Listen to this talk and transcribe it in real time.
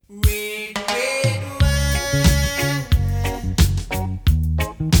Red, red wine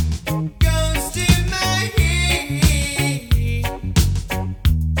goes to my head,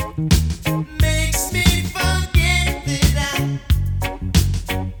 makes me forget that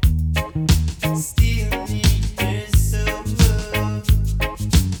I still need her so.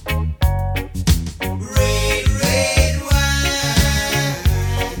 Red, red wine,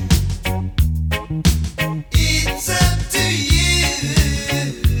 it's up to you.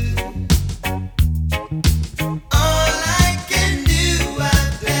 All I can do, I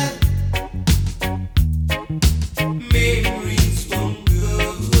bet memories won't go.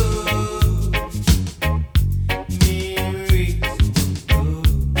 Memories won't go.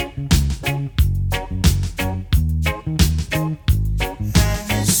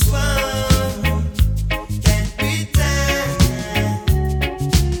 I swore that with time,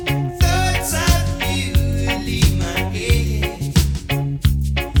 thoughts of you leave my head.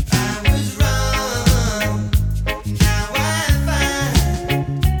 I was wrong, now I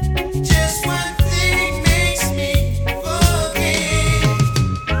find just one thing makes me forget.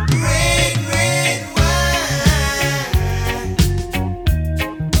 Red, red wine,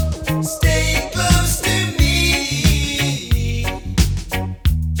 stay close to me.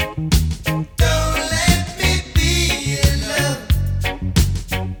 Don't let me be alone.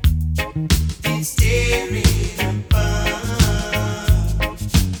 It's tearing apart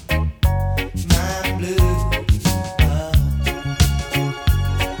my blue heart.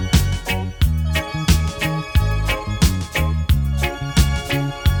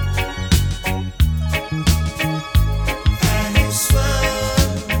 I swore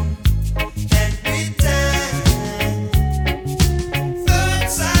that with time,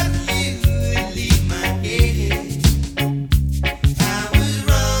 thoughts of you would leave my head. I was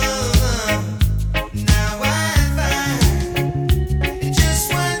wrong, now I find just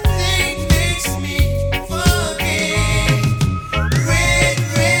one thing makes me forget. Red,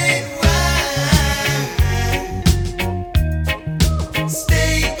 red wine,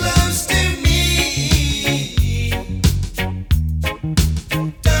 stay close to me.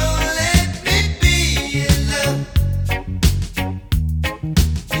 Don't let me be alone.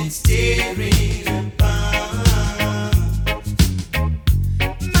 It's tearing apart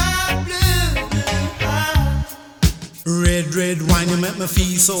my blue heart. Red, red wine, you make me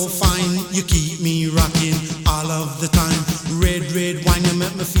feel so fine. You keep me rocking all of the time. Red, red wine, you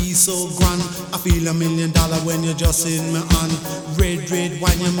make me feel so grand. I feel $1 million when you're just in my hand. Red, red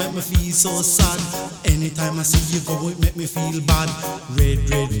wine, you make me feel so sad. Anytime I see you go, it make me feel bad. Red,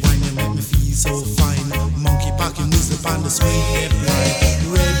 red wine, you make me feel so fine. Monkey packing music on the sweet hip line.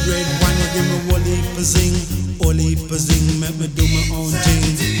 Red, red wine, you give me whole heap of zing. Whole heap of zing, make me do my own thing.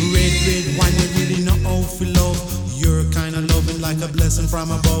 Red, red wine, you really know how to love. You're kind of loving like a blessing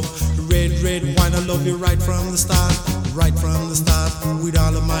from above. Red, red wine, I love you right from the start. Right from the start, with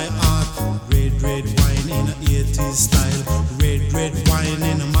all of my heart. Red, red wine in a 80s style. Red, red wine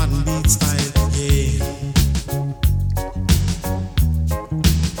in a modern beat style. Yeah.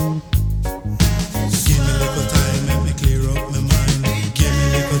 Give me a little time, let me clear up my mind. Give me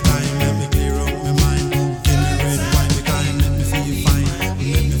a little time, let me clear up my mind. Give me red wine, because it make me feel fine.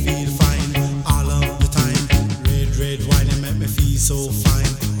 Make me feel fine all of the time. Red, red wine, it make me feel so fine.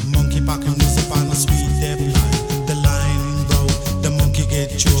 Monkey packing music on a sweet dep line. The line broke, the monkey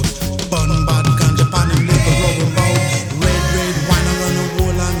get choked. Bun bad ganja pan him liquor rubber bow. Red, red wine, I'm gonna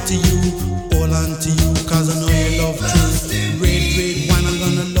hold on to you. Hold on to you, cause I know you love truth. Red, red wine, I'm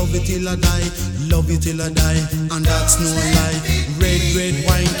gonna love it till I die. Love you till I die, and that's no lie. Red, red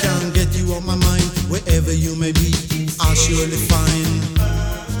wine can't get you out my mind. Wherever you may be, I'll surely find.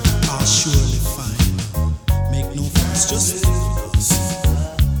 I'll surely find. Make no fuss, just live with us.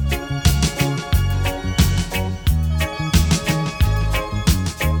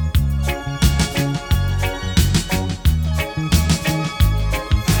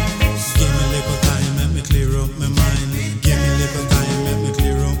 Give me a little time, let me clear up my mind. Give me a little time, let me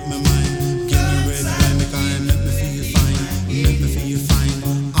clear up my mind. Give me red wine, because it make me feel fine. Make me feel fine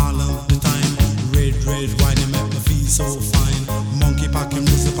all of the time. Red, red wine, it make me feel so fine. Monkey packing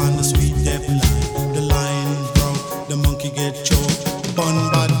music on the sweet dep line. The line broke, the monkey get choked. Bun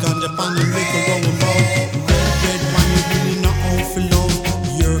bad ganja pan him liquor rolling bow. Red, red wine, you really know how to love.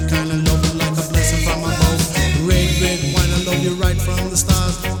 You're kinda loving like a blessing from above. Red, red wine, I love you right from the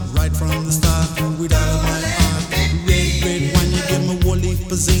start. Right from the start, with all of my heart. Red, red wine, you give me whole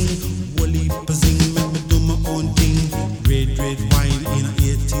heap of zing. Whole heap of zing, make me do my own thing. Red, red wine in a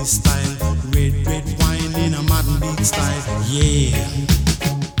 80s style. Red, red wine in a modern beat style. Yeah.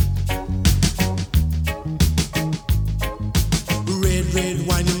 Red, red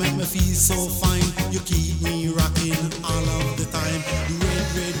wine, you make feel so fine. You keep me rocking all of the time. The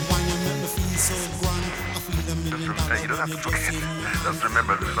red wine, you make me feel so grand. I feel $1 million Hey, you don't have when to you forget. just in me. Just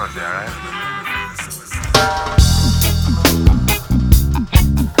remember the Sunday, alright?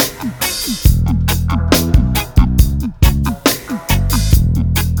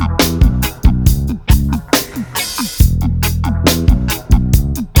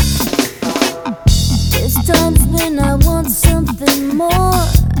 There's times when I want something more,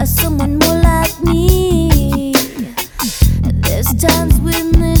 someone more like me. There's times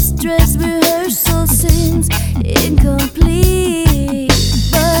when this dress rehearsal seems incomplete.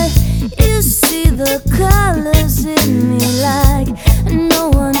 But you see the colors in me like no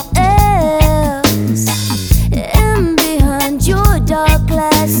one else. And behind your dark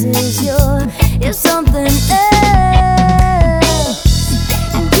glasses, you're something else.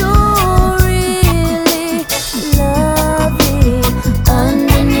 You're really lovely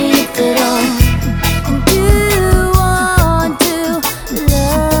underneath it all. Do you want to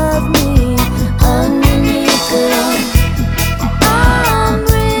love me underneath it all? I'm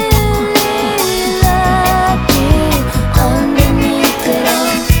really lucky underneath it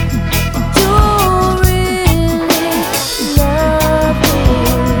all. You're really lovely.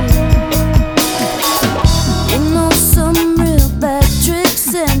 You know some real bad tricks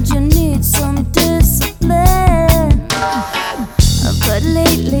and you need some discipline. But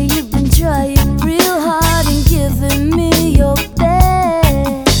lately you've been trying real hard and giving me your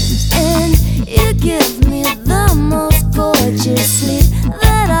best. And you give me the most gorgeous sleep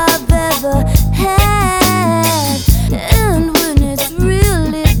that I've ever had. And when it's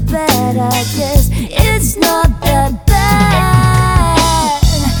really bad, I guess it's not that bad.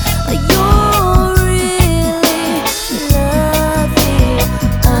 You're really lovely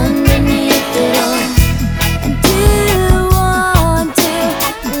underneath it all. And do you want to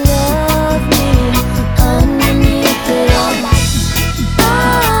love me underneath it all?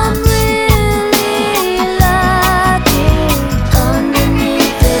 I'm really lucky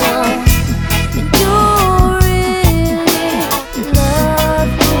underneath it all. And you're really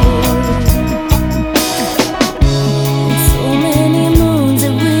lovely. So many moons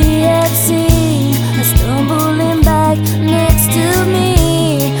that we have seen are stumbling back next to me.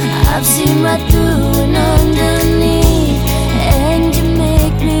 I've seen right through and underneath, and you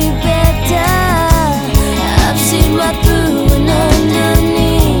make me better. I've seen right through and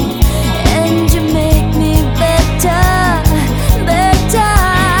underneath, and you make me better, better,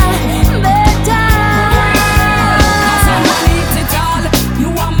 better. Underneath it all, you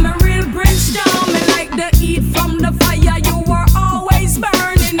want me real Trenchtown. Me like the heat from the fire. You are always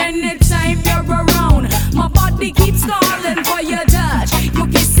burning anytime you're around. My body keeps calling for your touch, your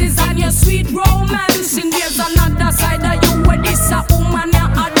kisses and your sweet romance. And there's another side of you where this a woman you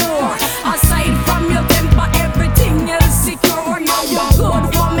adore. Aside from your temper, everything else secure. Now you're good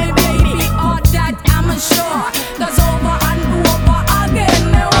for me, baby. All that I'm sure. 'Cause over and over again,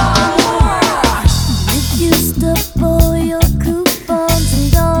 me want more. You used up all your coupons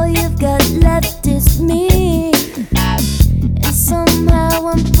and all you've got left is me. And somehow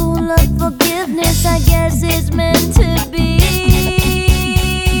I'm full of forgiveness, I guess it's meant to be.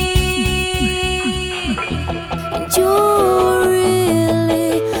 And you're really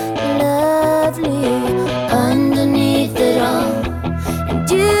lovely underneath it all. And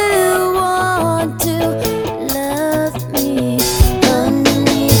you want to love me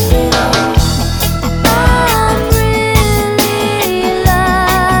underneath it all. I'm really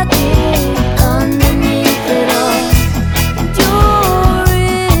lucky underneath it all. And you're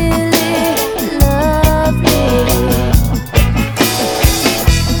really lovely.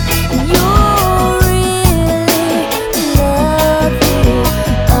 And you're really lovely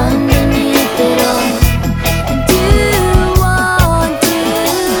underneath it all. And you want to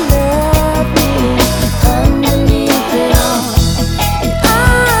love me underneath it all. And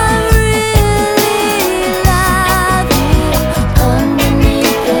I'm really lovely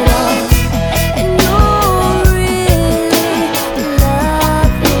underneath it all. And you're really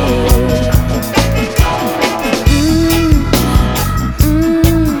lovely.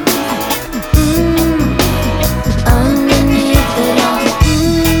 Underneath it all.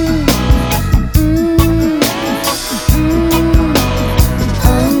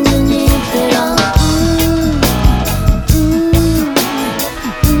 Underneath it all.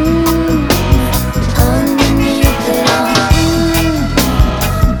 Underneath it all.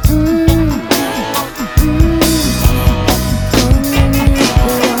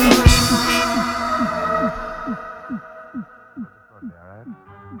 Sunday, alright?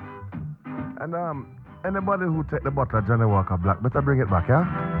 And anybody who take the bottle of Johnny Walker Black, better bring it back, yeah?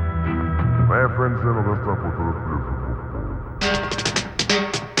 My friends say no, let's not go to the place.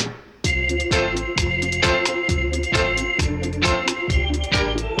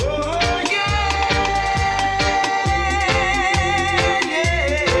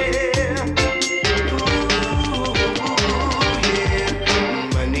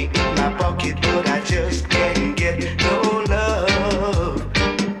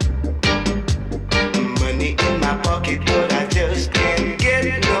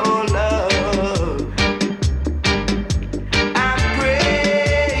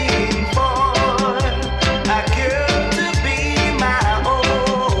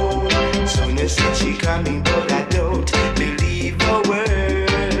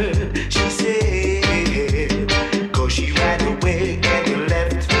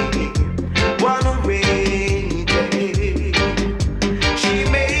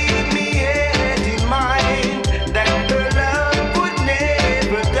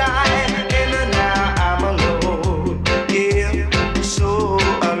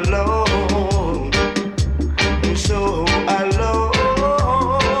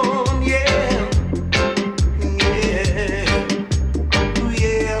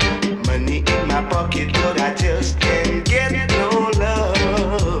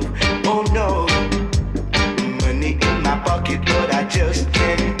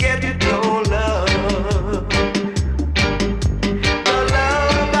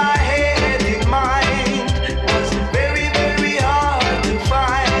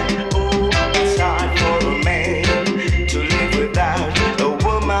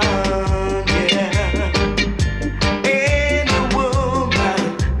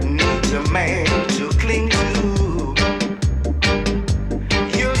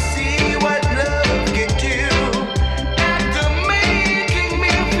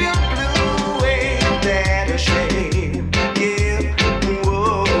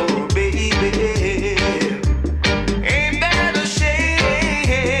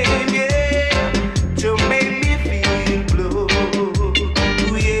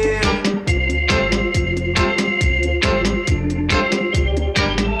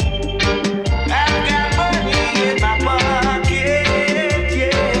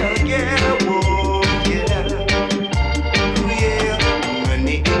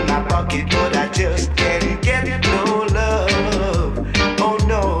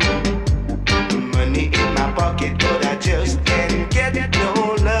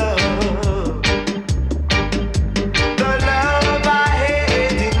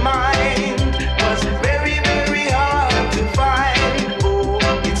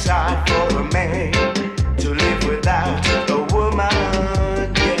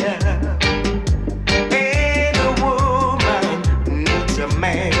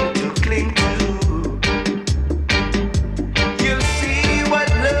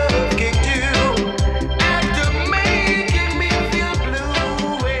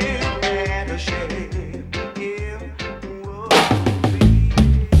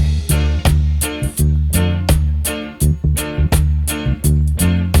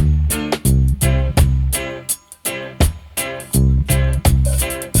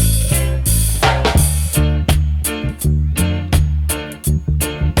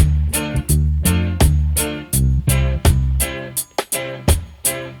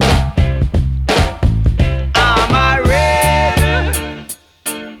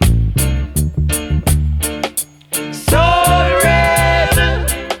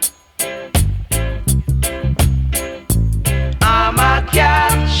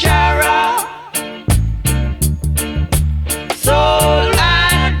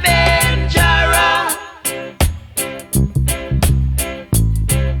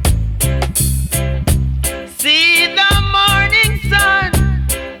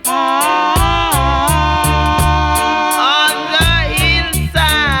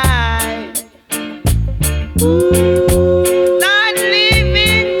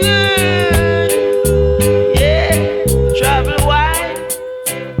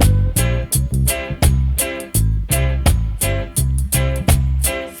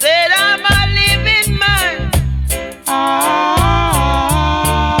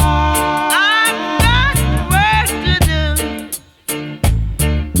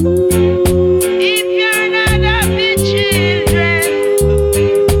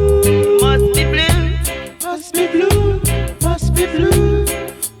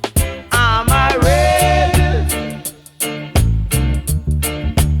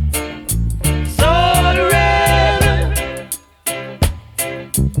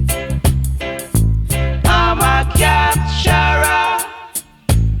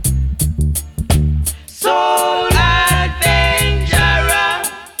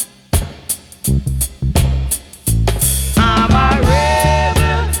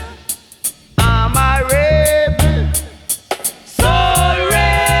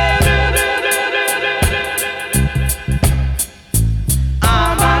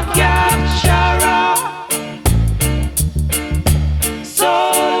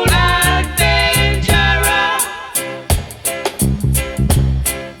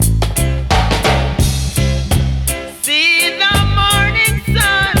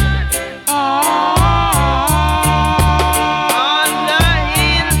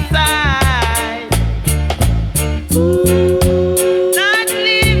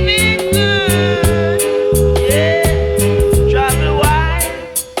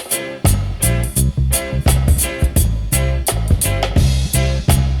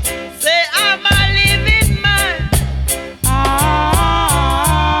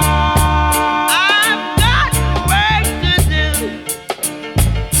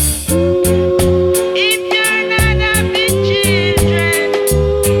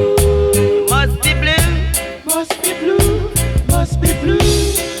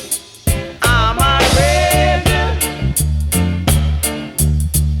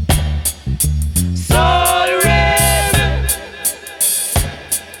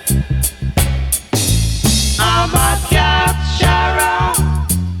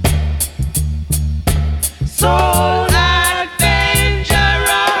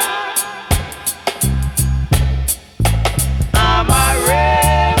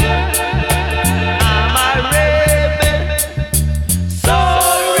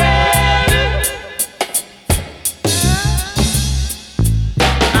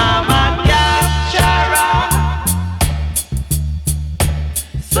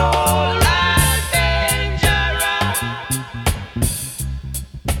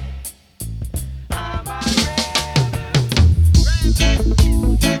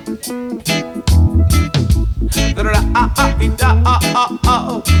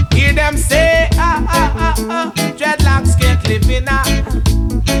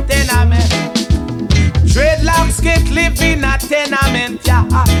 tenement, yeah.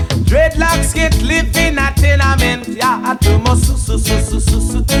 Dreadlocks can't live in a tenement, yeah. Too much too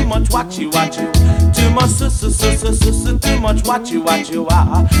much watchy. Too much too much watchy.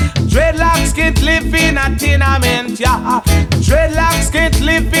 Dreadlocks can't live in a tenement, yeah. Dreadlocks can't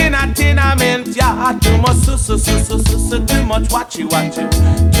live in a tenement, yeah. Too much too much watchy.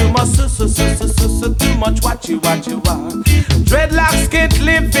 Too much too much watchy. Dreadlocks can't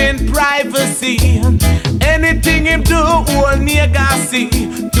live in privacy. Anything him do, all nigga see.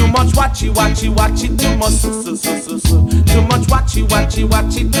 Too much watchy. Too much too much watchy.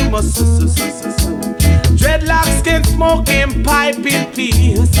 Too much Dreadlocks can smoke and pipe in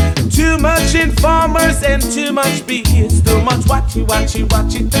peace. Too much informers and too much bees. Too much watchy. Too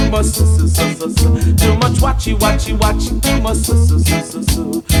much too much watchy. Too much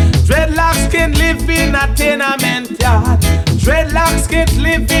Dreadlocks can live in a tenement yard. Dreadlocks can't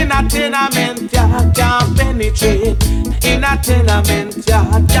live in a tenement yard. Can't penetrate in a tenement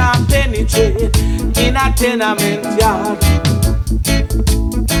yard. Can't penetrate in a tenement yard.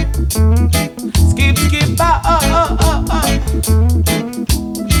 Skip,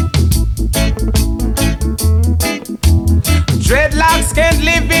 Dreadlocks can't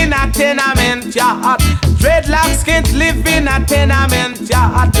live in a tenement yard. Dreadlocks can't live in a tenement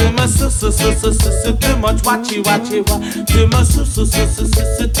yard. Too much too much watchy. Too much too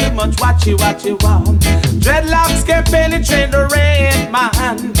much watchy. Dreadlocks can penetrate the rain,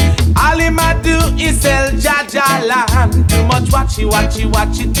 man. All him a do is sell Jaja land. Too much watchy.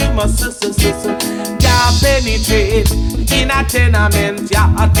 Too much can't penetrate in a tenement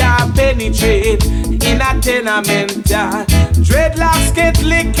yard. Can't penetrate in a tenement yard. Dreadlocks get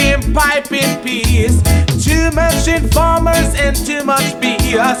licking pipe in peace. Too much informers and too much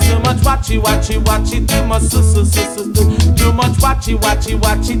BS. Too much watchy. Too much too much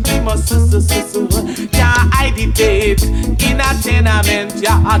watchy. Too much can't agitate in a tenement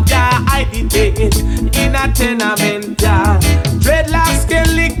yard. Can't agitate in a tenement yard. Dreadlocks can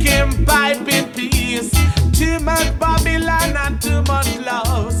licking pipe in peace. Too much Babylon and too much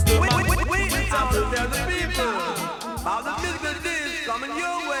loss. Too much. How to tell the people how the business is coming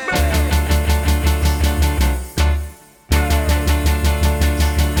your way.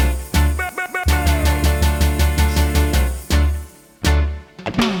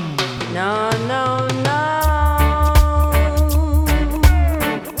 No.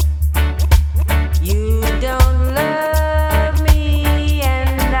 You don't love me,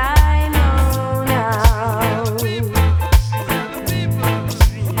 and I know now.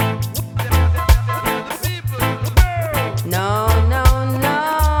 No.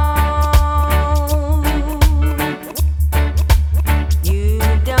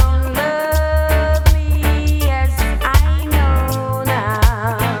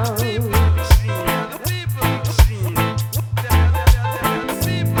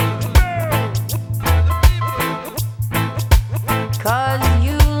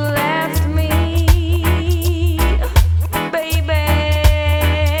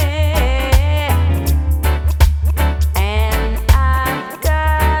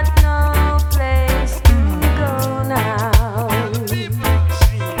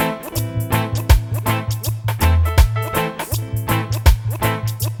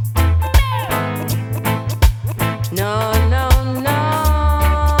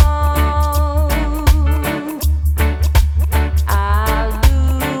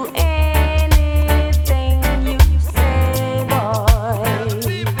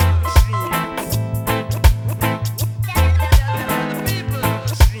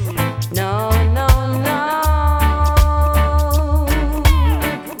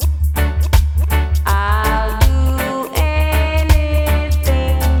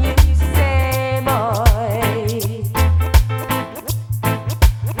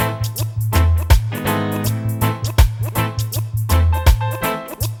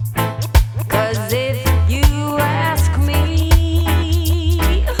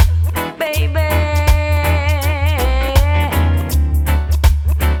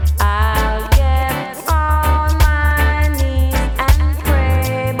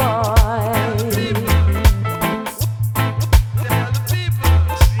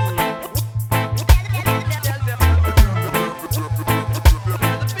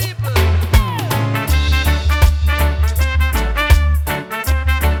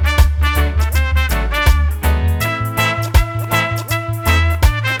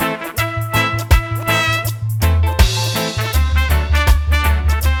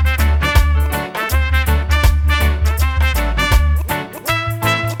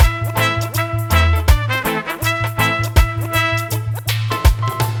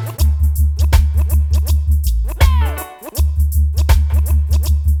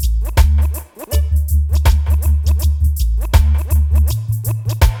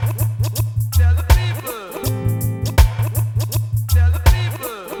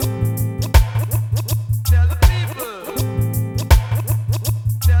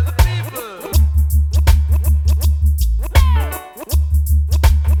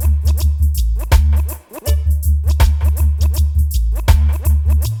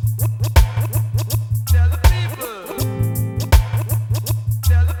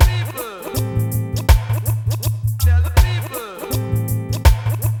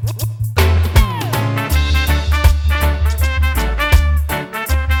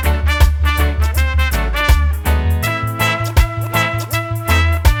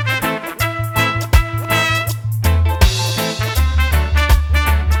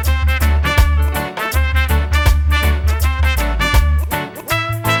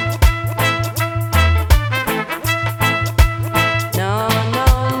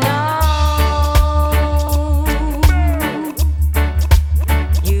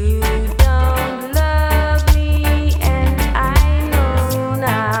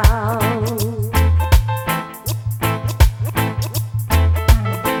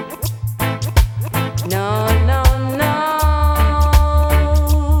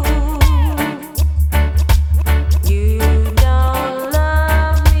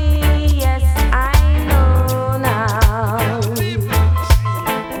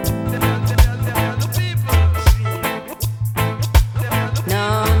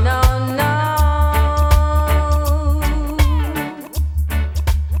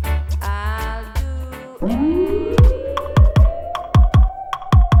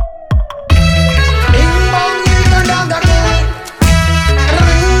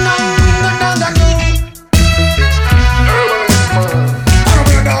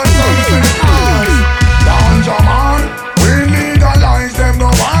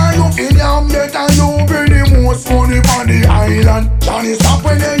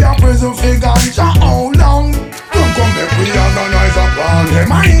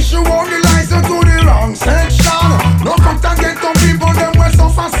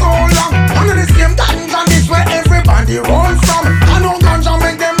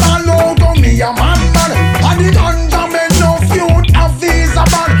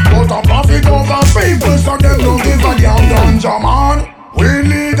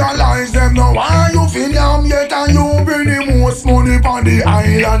 feel am yet and you bring the most money on the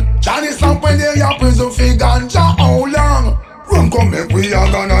island. Johnny stop when they are prison for ganja, how long? Run come make we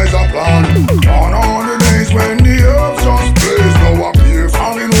organize a plan. On all the days when the herbs just blaze, now appear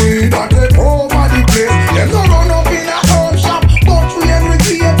foreign weed that take over the place. Them no run up in a herb shop, but we every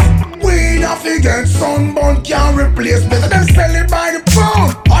gate. Weed off against sunburn can't replace. Better them sell it by the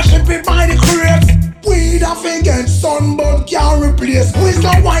pound, or ship it by the crates. Weed off against sunburn can't replace.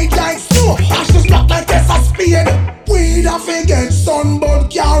 Wisdom white like snow, ashes black like a spade. Weed off against sunburn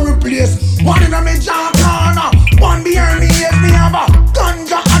can't replace. One in a me jaw corner, one behind me ears. Me have a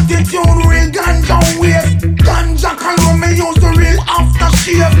ganja attitude, real ganja waste. Ganja color me use the real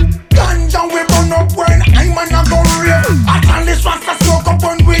aftershave. Ganja we burn up when I'm a go rave. I tell this was a smoke up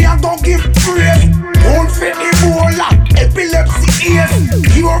when we a go give praise. Don't fit Ebola, epilepsy ears.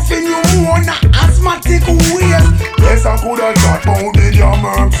 Cure for pneumonia, asthmatic waste. Yes, I could have talked about the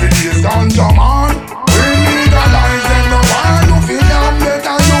jammer for this ganja man. We legalize them now. Why you feel them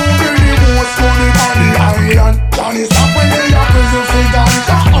better? You bring the most money on the island. Johnny stop when they are prison for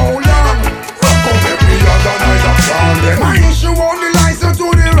ganja. How long? Rock up every organize a plan. My issue on the license to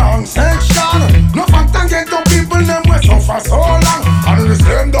the wrong section. No fact and get the people them we suffer so long. And the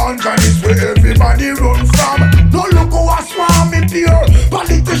same dungeon is where everybody run from. No look who a swarm me pure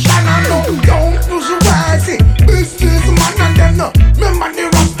politician and no down bourgeoisie. Businessman and them no remember the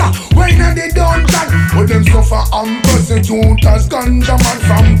rasta when they dungeon. But them suffer and persecute as ganja man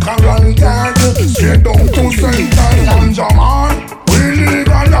from Carrollton straight down to St. Ganja man. We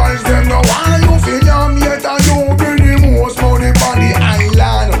legalize them now. Why you feel them yet and you bring the most money on the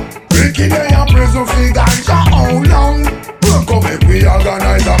island? Ricky they a prison for ganja. How long? We'll come if we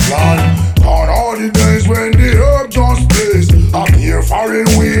organize a plan. On all the days when the herb just blaze, appear foreign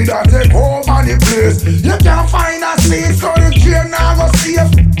weed that take over the place. You can't find a seed so the tree now go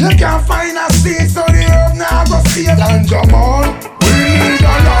safe. You can't find a seed so the herb now go safe. Ganja man, we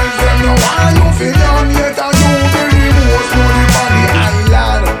legalize them now. Why you feel them yet and you bring the most money on the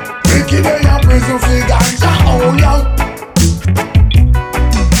island? Ricky they a prison for ganja. How long?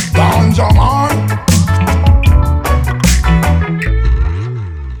 Ganja man.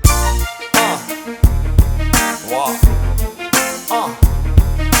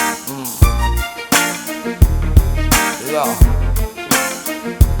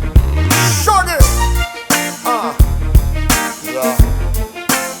 Shaggy! Yeah.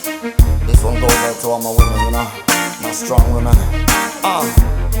 This one goes out to all my women, you know, my strong women.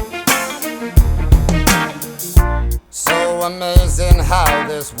 So amazing how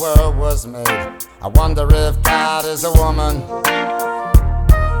this world was made. I wonder if God is a woman.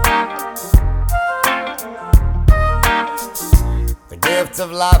 The gift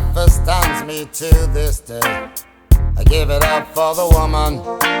of life astounds me to this day. I give it up for the woman.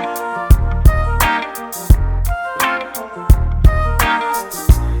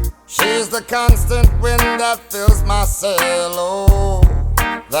 She's the constant wind that fills my sail. Oh,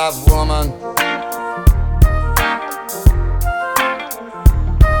 that woman.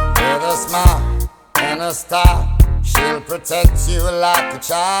 With a smile and a star, she'll protect you like a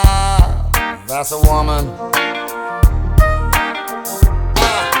child. That's a woman.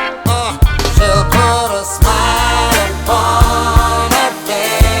 She'll put a smile upon her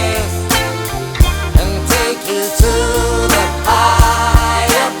face and take you to the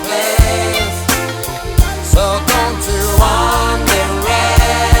higher place. So don't you underestimate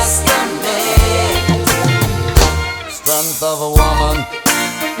strength of a woman.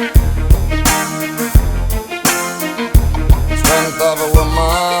 Strength of a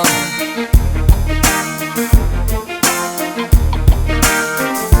woman.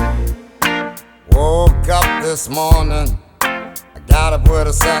 Woke up this morning, I got up with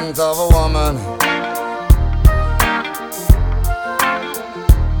a scent of a woman.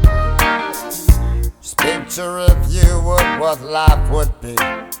 Just picture if you would what life would be.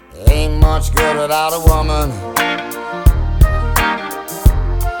 Ain't much good without a woman.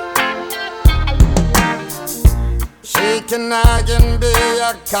 She can nag and be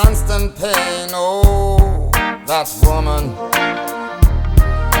a constant pain. Oh, that woman.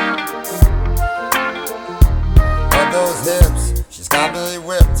 Those hips, she's got me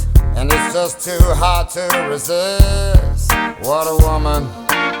whipped, and it's just too hard to resist. What a woman.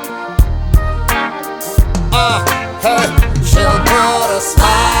 Hey, she'll put a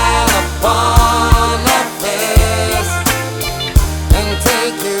smile upon her face and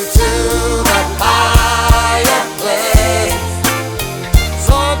take you to the higher place.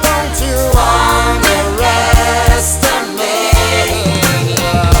 So don't you underestimate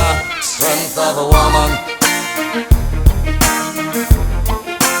the strength of a woman.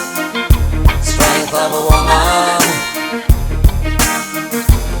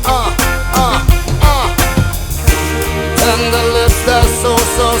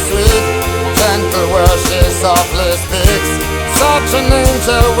 such an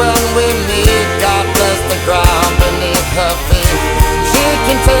angel when we meet. God bless the ground beneath her feet. She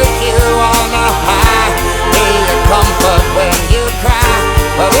can take you on a high, be a comfort when you cry.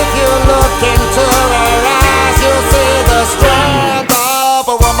 But if you look into her eyes, you'll see the strength of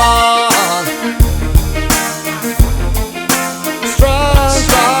a woman.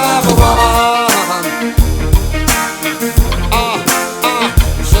 Strength of a woman.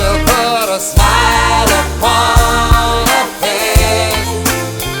 She'll put a smile upon her face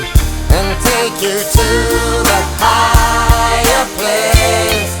and take you to the higher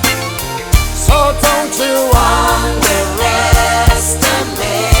place. So don't you underestimate,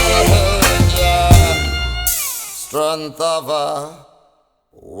 yeah, strength of a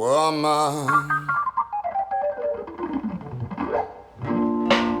woman.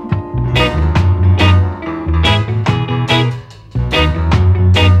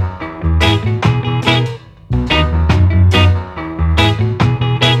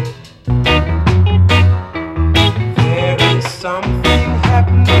 There is something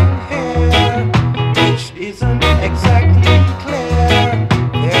happening here which isn't exactly clear.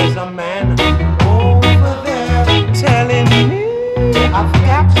 There's a man over there telling me I've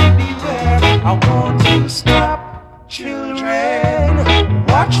got to beware. I want to stop children.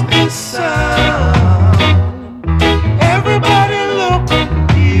 Watch this sound. Everybody look,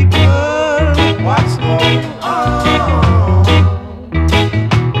 people, what's going on?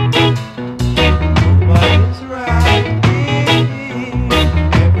 Nobody's right,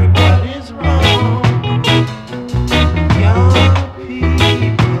 everybody's wrong. Young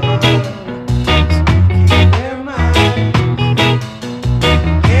people speaking their minds,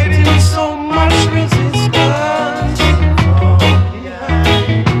 getting so much resistance from behind.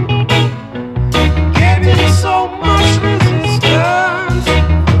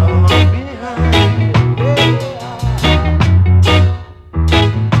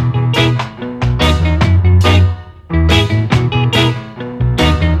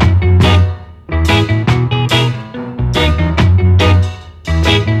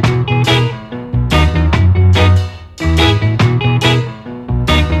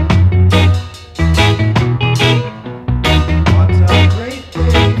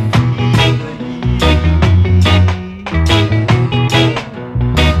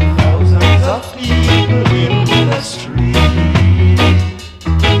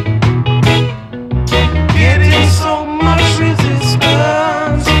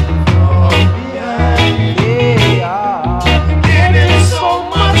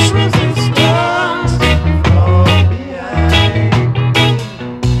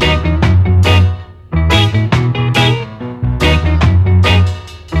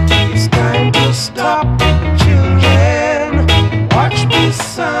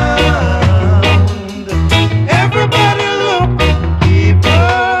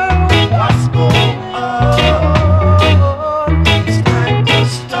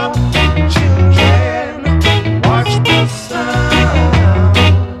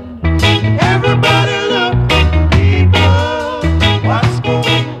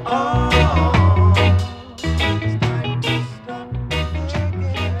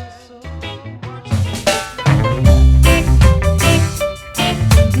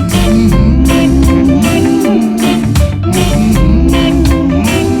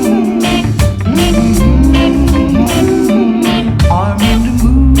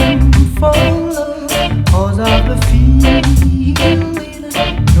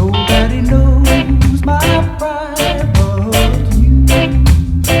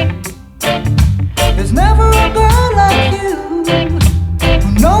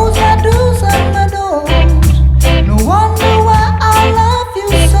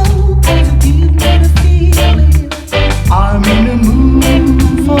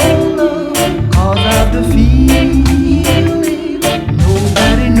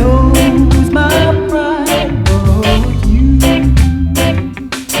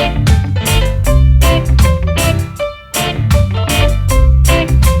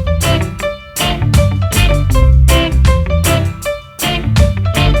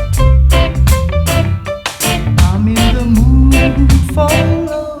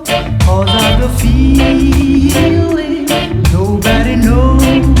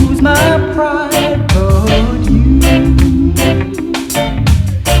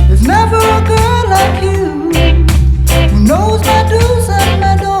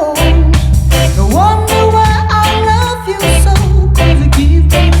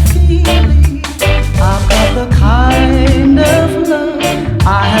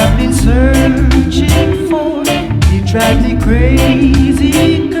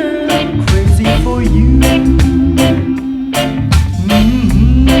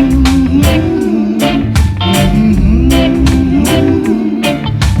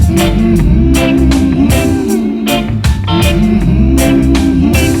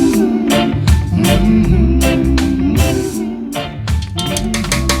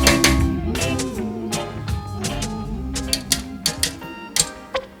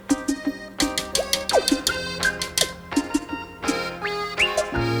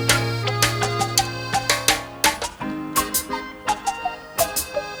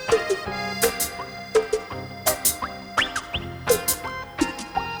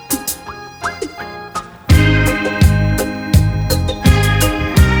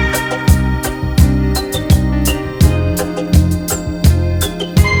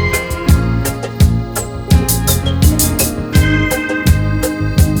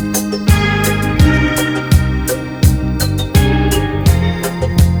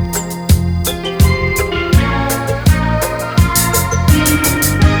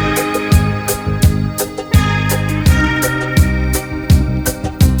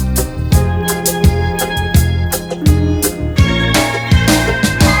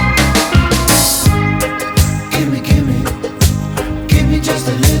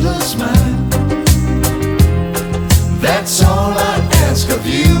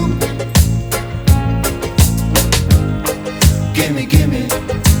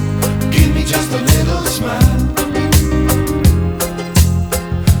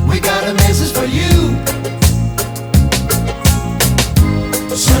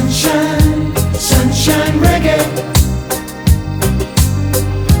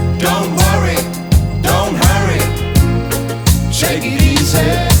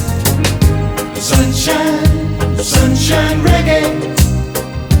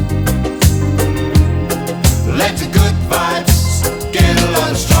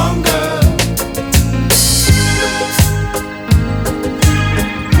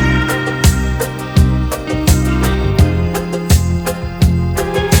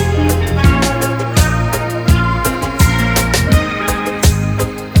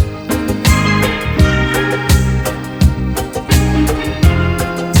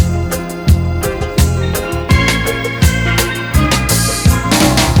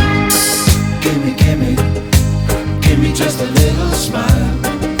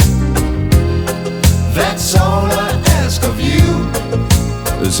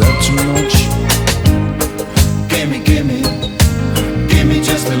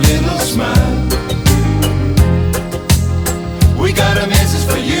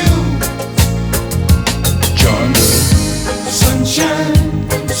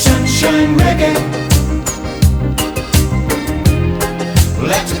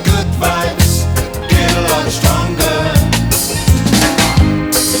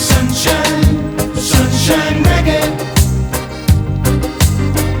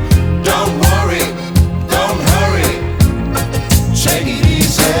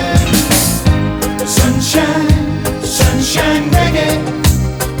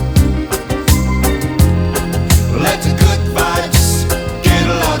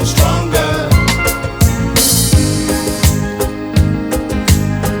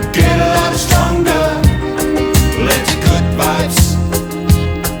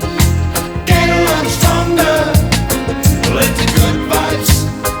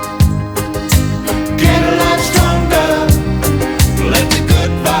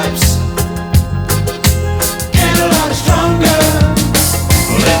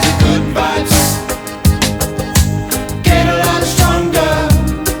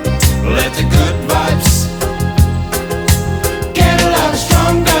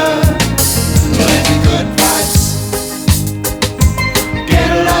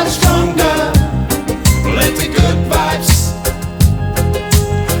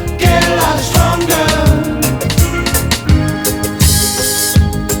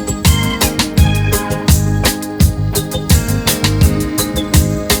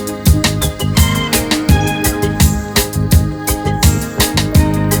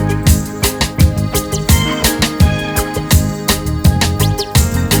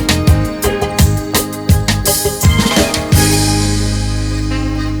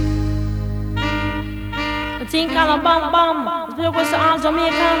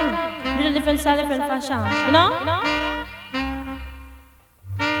 Jamaican, do the different style, different fashion, you know?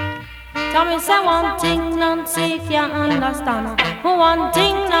 Tell me, say one thing, Nancy can't understand. One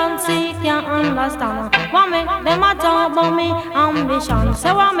thing, Nancy can't understand. What make them a talk about me ambition?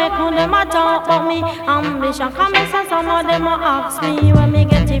 Say what make them a talk about me ambition? Come and say some of them a ask me where me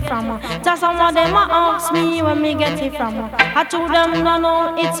get it from. Just some of them a ask me where me get it from. I told them no,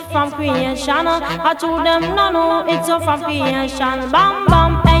 no, it's from creation. I told them no, no, it's from creation. Bam,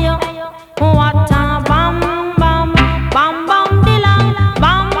 bam, hey yo, what a bam, bam, bam, bam, dilang,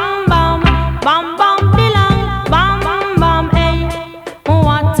 bam, bam, bam, bam, dilang, bam, bam, hey,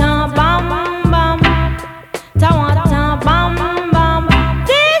 what a bam, bam, ta what a bam, bam.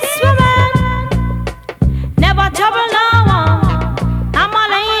 This woman never trouble no one. I'm a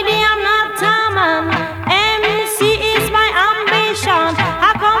lady, I'm not a man. MC is my ambition.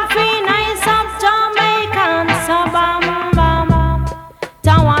 I come free nice of Jamaican, so bam, bam,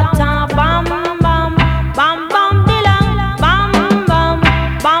 ta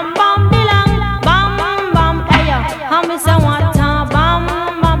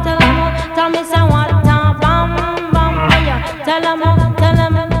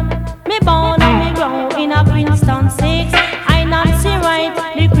six. I Nancy write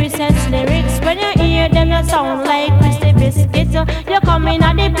the Christmas lyrics. When you hear them, you sound like Christy Biscuit. You come in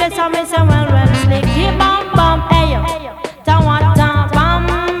at the place and me say, well, slick. Hey, bam, bam, hey, yo. Ta-wa-ta, bam,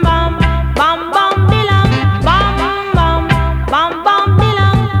 bam, bam, bam, bilang. Bam, bam, bam, bam,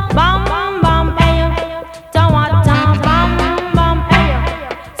 bilang. Bam, bam, hey, yo. Ta-wa-ta, bam, bam, hey, yo.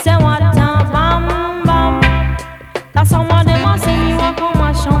 Say what-ta, bam, bam. That's some of them a say me want come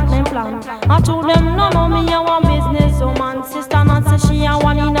and shout them plan. I told them no, no, me a one business woman. Sister Nancy, she a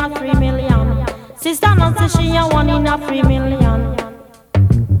 1 in a 3 million. Sister Nancy, she a 1 in a 3 million.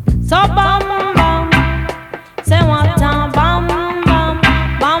 So bam bam, say what time, bam bam,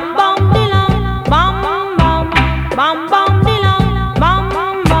 bam bam dilang, bam bam, bam bam dilang, bam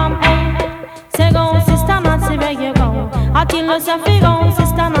bam, hey. Say go, Sister Nancy, make you go. I tell you say fi go,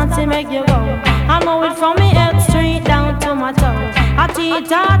 Sister Nancy, make you go. I know it from me head straight down to my toe. I teach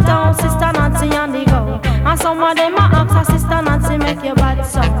her down, Sister Nancy on the go. And some of them a ask her, Sister Nancy, make your bad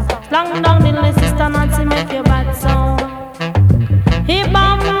song. Long down the list, Sister Nancy, make your bad song. He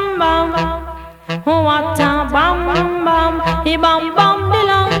bam bam, what a bam bam. He bam bam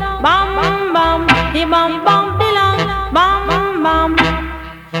dilang, bam bam. He bam bam dilang, bam bam.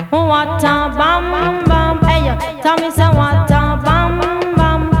 What a bam bam. Hey, tell me say what a bam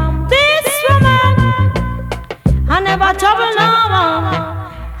bam. This woman, I never trouble no one.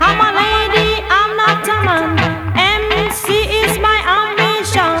 I'm a lady, I'm not a man. MC is my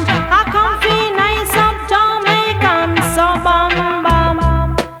ambition. I come feel nice up Jamaican. So bam bam,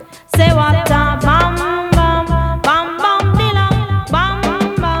 say what a bam bam, bam bam dilang, bam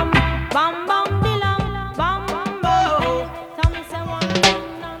bam, bam bam dilang, bam bam. Tell me say one thing,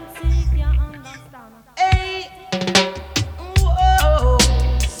 Nancy, if you understand. Hey, whoa,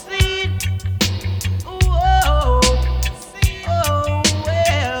 see, whoa, see, oh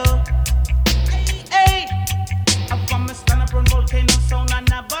well. Hey, I from me stand up on volcano sound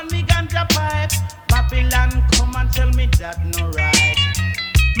and I burn me ganja pipe. Babylon come and tell me that no right.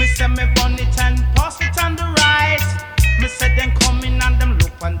 Me say me burn it and pass it on the right. Me say them come in and them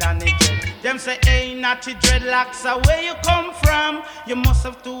look under the jet. Them say, hey, natty dreadlocks, where you come from? You must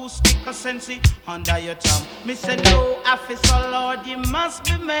have 2 stick of Sensi under your tongue. Me say, no, officer Lord, you must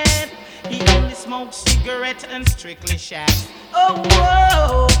be mad. He only smokes cigarette and strictly shags. Oh,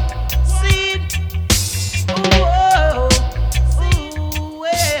 whoa, see, whoa, ooh,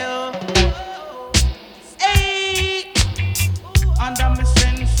 well, hey, under me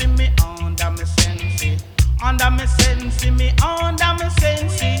Sensi, me under me Sensi, under me Sensi, me under me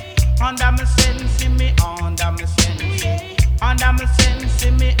Sensi, under me Sensi, me under me Sensi, under me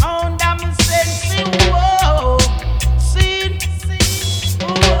Sensi, me under me Sensi, whoa, see,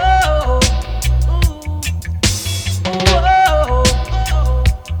 whoa, whoa,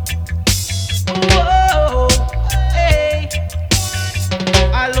 whoa, hey,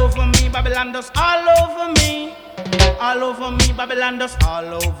 all over me, Babylon does all over me. All over me, Babylon does all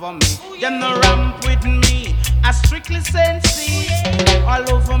over me. Them no ramp with me, I strictly Sensi. All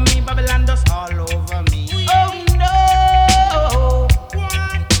over me, Babylon does all over me. Oh no,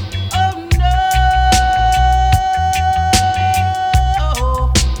 oh no,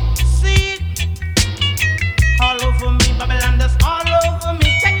 see, all over me, Babylon does all over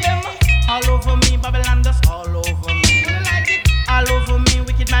me. Take them, all over me, Babylon does all over me. All over me,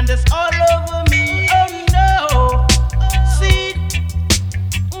 wicked man does all over me. Oh no.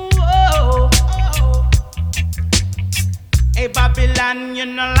 Hey Babylon, you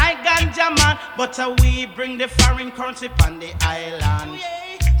know like ganja man, but we bring the foreign currency on the island.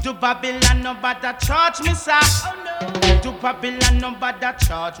 To Babylon, nobody charge me, sir. To Babylon, nobody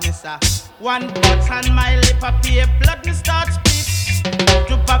charge me, sir. 1 butt on my lip, I pay blood, me start split.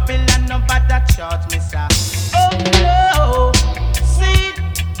 To Babylon, nobody charge me, sir. Oh no, see,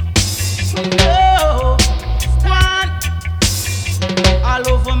 no, one. All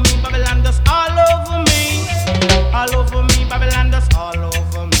over me, Babylon does all over me. All over me, Babylon does all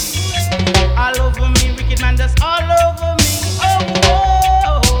over me. All over me, wicked man does all over me. Oh,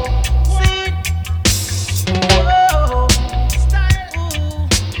 whoa, see, whoa, style, ooh,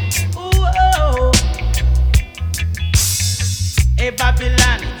 whoa. Hey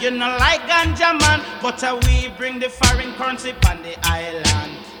Babylon, you know like ganja man, but we bring the foreign currency on the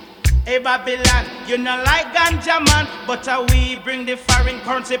island. Hey Babylon, you know like ganja man, but we bring the foreign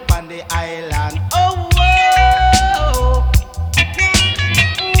currency on the island. Oh whoa,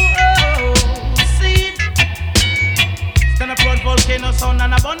 see, stand up road volcano sound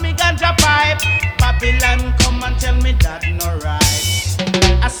and I burn me ganja pipe. Babylon come and tell me that no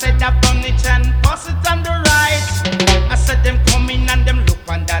right. I said I burn it and pass it on the right. I said them come in and them look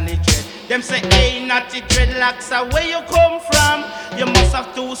under the jet. Them say, hey, natty dreadlocks, where you come from? You must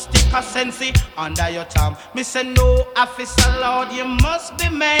have to stick a Sensi under your tongue. Me say, no, officer Lord, you must be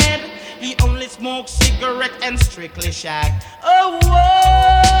mad. He only smokes cigarette and strictly shag. Oh,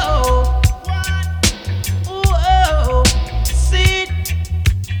 whoa. Whoa. See.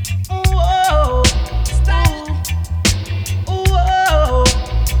 Whoa. Whoa.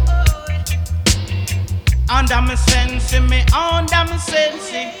 Under me Sensi, me under me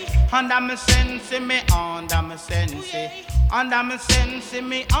Sensi. Under me Sensi, me under me Sensi. Under me Sensi,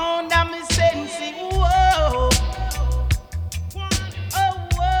 me under me Sensi. Whoa. Oh,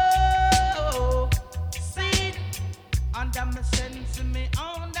 whoa. See. Under me Sensi, me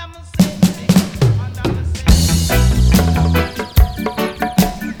under me Sensi. Under me Sensi.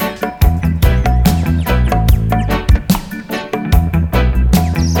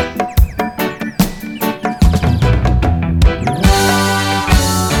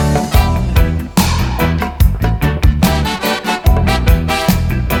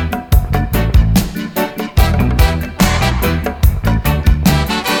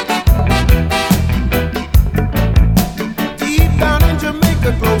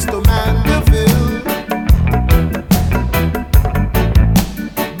 Close to Mandeville,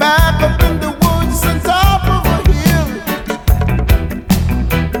 back up in the woods and top of a hill,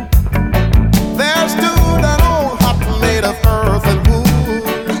 there stood an old hut made of earth and wood.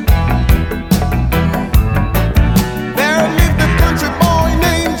 There lived a country boy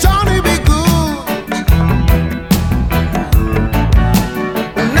named Johnny B. Goode,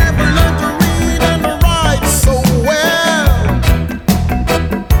 who never learned to read and to write so well.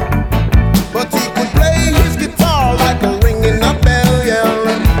 But he could play his guitar like a ringing a bell, yeah.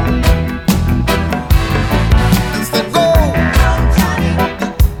 And said, go,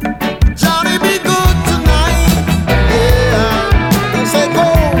 Johnny, be good tonight, yeah. And said, go,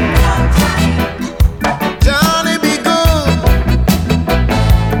 Johnny, be good.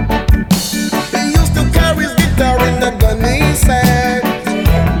 He used to carry his guitar in the gunny sack,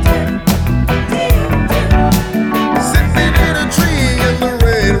 sitting in a tree in the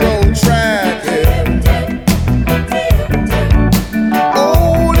railroad track.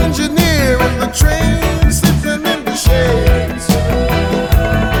 Old engineer in the train, sitting in the shade,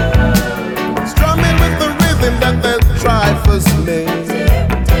 strumming with the rhythm that the drivers made.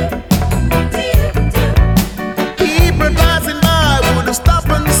 People passing by would stop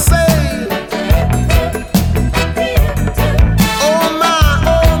and say, oh my,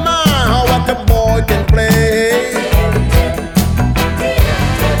 how what the boy can play.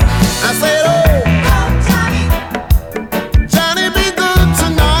 I said, oh, Johnny, be good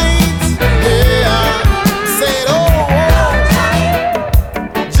tonight, yeah. Said, oh,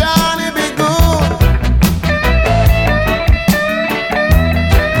 Johnny, be good.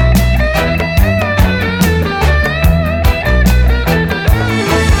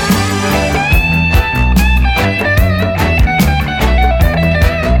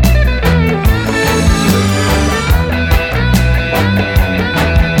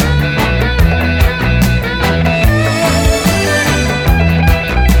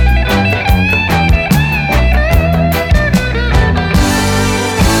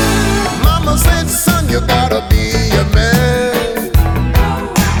 Mama said, son, you gotta be a man.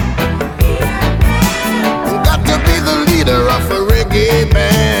 You got to be the leader of a reggae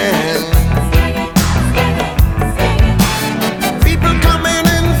band. People coming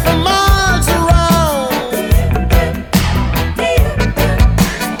in from miles around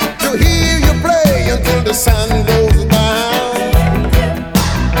to hear you play until the sun goes down.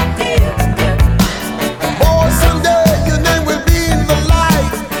 Oh, someday your name will be in the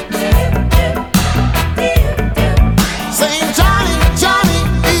light, saying, Johnny, Johnny,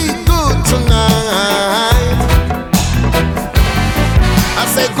 be good tonight. I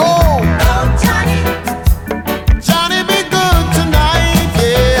say, go, Johnny, be good tonight,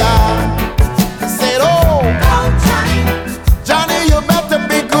 yeah. I said, oh, Johnny, you better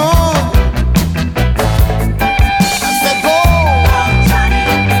be good. I said, go,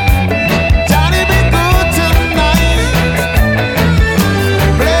 Johnny, be good tonight.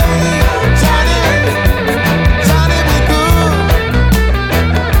 Play, Johnny, Johnny, be good.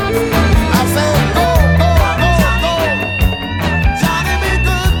 I said, go, Johnny, be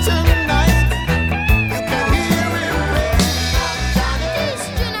good tonight. You can hear him play, Johnny. This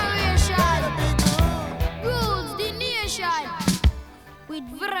generation rules the nation with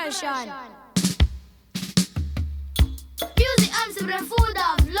version. Music answer the food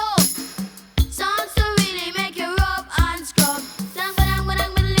of love. Songs to really make you rub and scrub. Dang, ba-dang,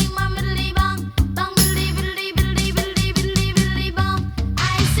 ba-dang, biddly, bang, biddly, bang. Bang, biddly, biddly, biddly, biddly, biddly, biddly, bang. I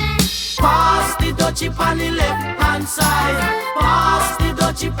say, Dutchie on the left hand side. Pass the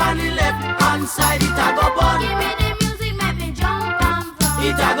Dutchie on the left hand side. It a go bun. Give me the music, make me jump and from.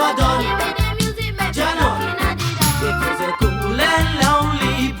 It a go done. Give me the music, make me looking at the dawn. It was a cool and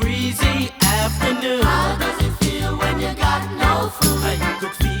lonely, breezy afternoon. How does it feel when you got no food? You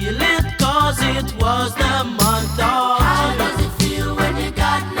could feel it cause it was the month of How June. does it feel when you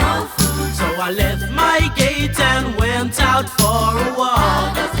got no food? So I left my gate and went out for a How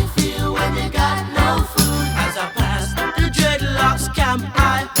walk. does it feel when you got no food? As I passed the dreadlocks camp,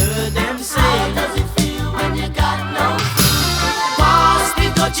 I heard them How say, does it feel when you got no food? pass the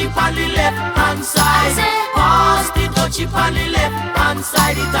Dutchie on the left hand side. Pass the Dutchie on the left hand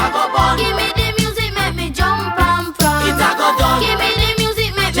side. It a go bun. Give me the music, make me jump and from. It a go done. Give me the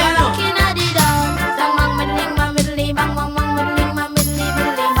music, make me Jano. looking at the dawn. Bang bang middling, bang middling, bang bang bang middling, bang middling,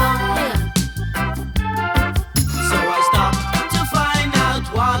 middling, bang. So I stopped to find out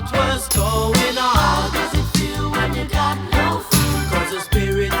what was going How on. does it feel when you got no food? Cause the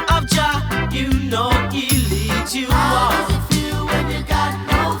spirit of Jah, you know he leads you How on. does it feel when you got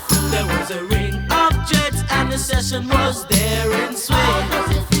no food? There was a ring of jets and the session was there in How swing.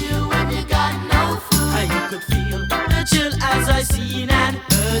 does it feel when you got no food? And you could feel the chill as I seen and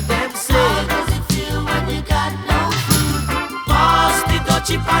heard them How say, does it feel when you got no food? pass the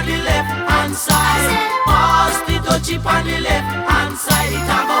Dutchie on the left hand side. Pass the Dutchie on the left hand side. It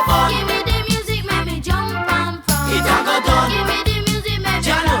a go fun. Give me the music, make me jump and from. It a go done. Give me the music, make me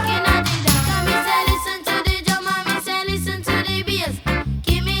Jano. looking at the dawn. Come me say listen to the drum and me say listen to the bass.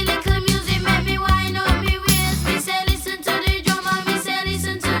 Give me little music, make me wind up me waist. Me say listen to the drum and me say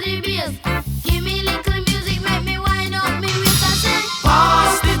listen to the bass. Give me little music, make me wind up me waist. I say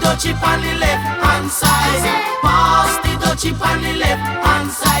Pass the Dutchie on the left hand side. Pass the Dutchie on the left hand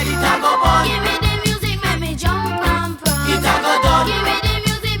side. It a go bun. give me the music, make me jump and from. It a go done. Give me the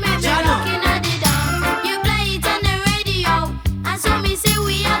music, make me Jano. looking at the dawn. You play it on the radio, and so me say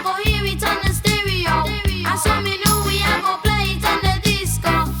we a go hear it on the stereo. And so me know we a go play it on the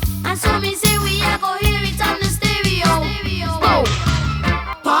disco. And so me say we a go hear it on the stereo. Oh.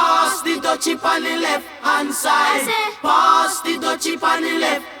 Pass the Dutchie on the left hand side. Pass the Dutchie on the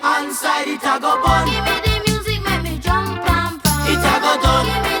left hand side. It a go bun. Give me the music, make me jump and from. It a go done.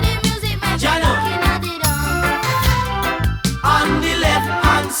 Give me the music, make me Jano. looking at the dawn. On the left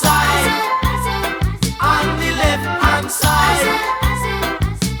hand side. On the left hand side.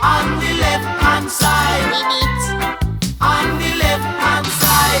 On the left hand side. On the left hand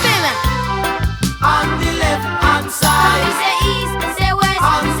side. On the left hand side. We say east, say west,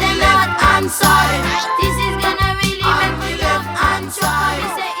 On the say left north hand and side. south. This is gonna really On make the me left jump hand and jump. side. We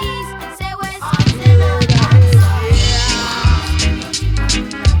say east, say west, say north and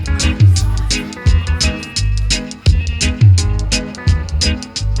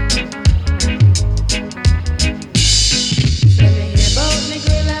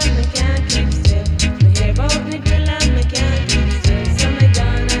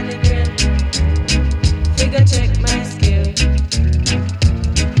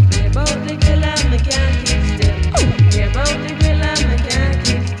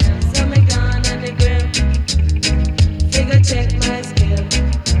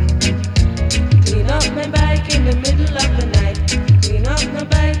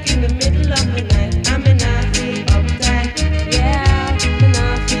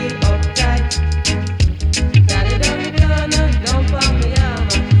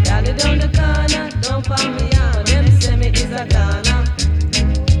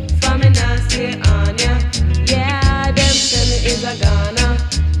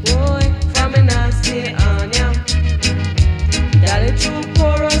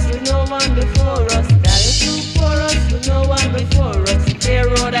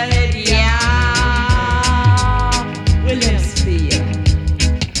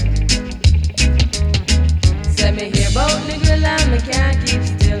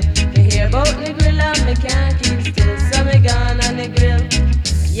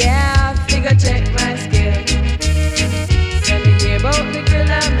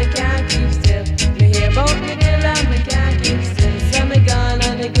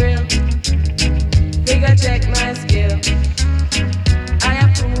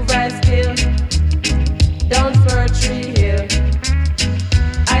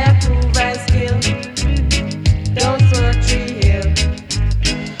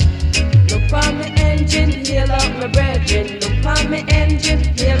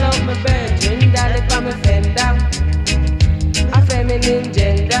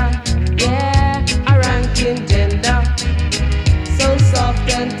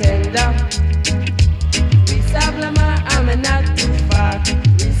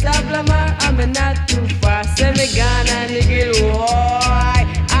I'm not too far. Say me gonna Negril, boy.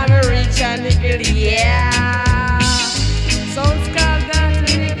 I'm a rich and Negril, yeah. Sounds called gonna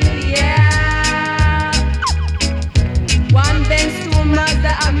Negril, yeah. One Benz, two Mazda,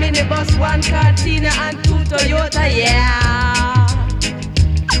 a minibus, one Cortina and two Toyota, yeah.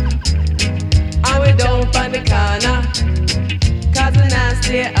 And we down on the corner, cause we not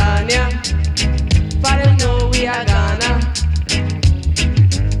stay on ya. For them know we are gonna.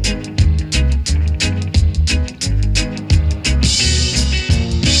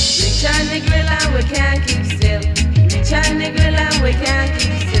 Reach on the grill and we can't keep still. Reach on the grill and we can't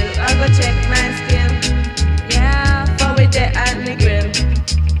keep still. I go check my skill, yeah, for we there on the grill.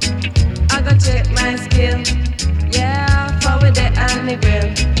 I go check my skill, yeah, for we there on the grill.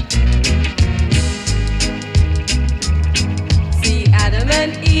 See Adam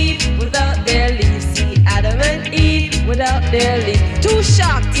and Eve without their leaves. See Adam and Eve without their leaves. Two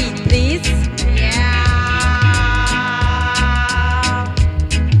sharp teeth, please. Yeah.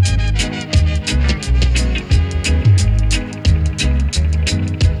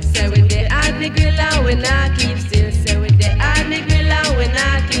 Say we there on the grill and we not keep still. Say we there on the grill and we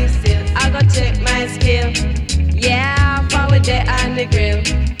not keep still. I go check my skill. Yeah, for we there on the grill.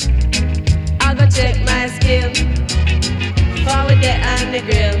 I go check my skill. Forward there on the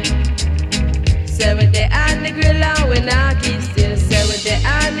grill. Say we there on the grill and we not keep still. Say we there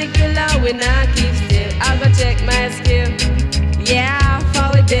on the grill and we not keep still. I go check my skill. Yeah,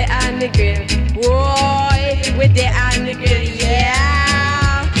 forward there on the grill. Boy, we there on the grill.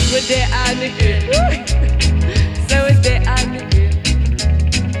 Yeah, we there on the grill. So we there on the grill.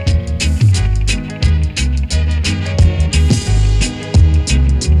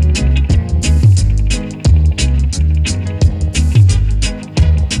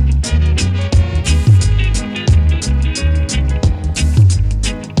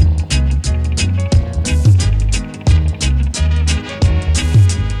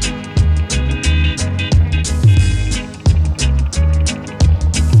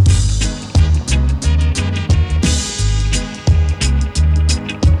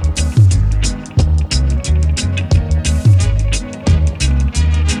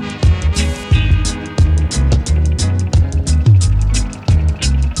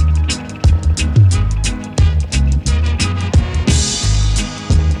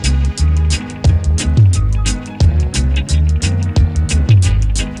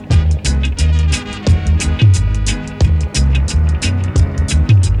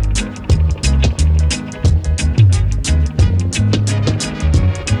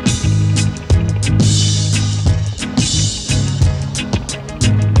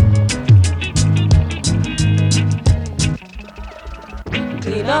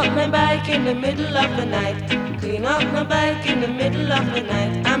 In the middle of the night, clean up my bike in the middle of the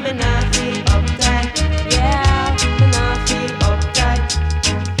night. I'm in a feel uptight, yeah, I'm not feel uptight.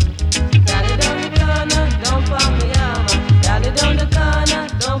 Daddy down the corner, don't palm me on. Daddy down the corner,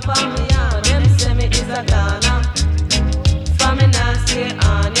 don't palm me on. Them say me is a goner, for me not stay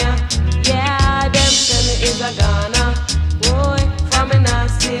on ya. Yeah, them say me is a goner, boy, for me not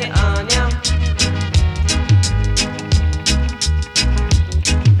stay on ya.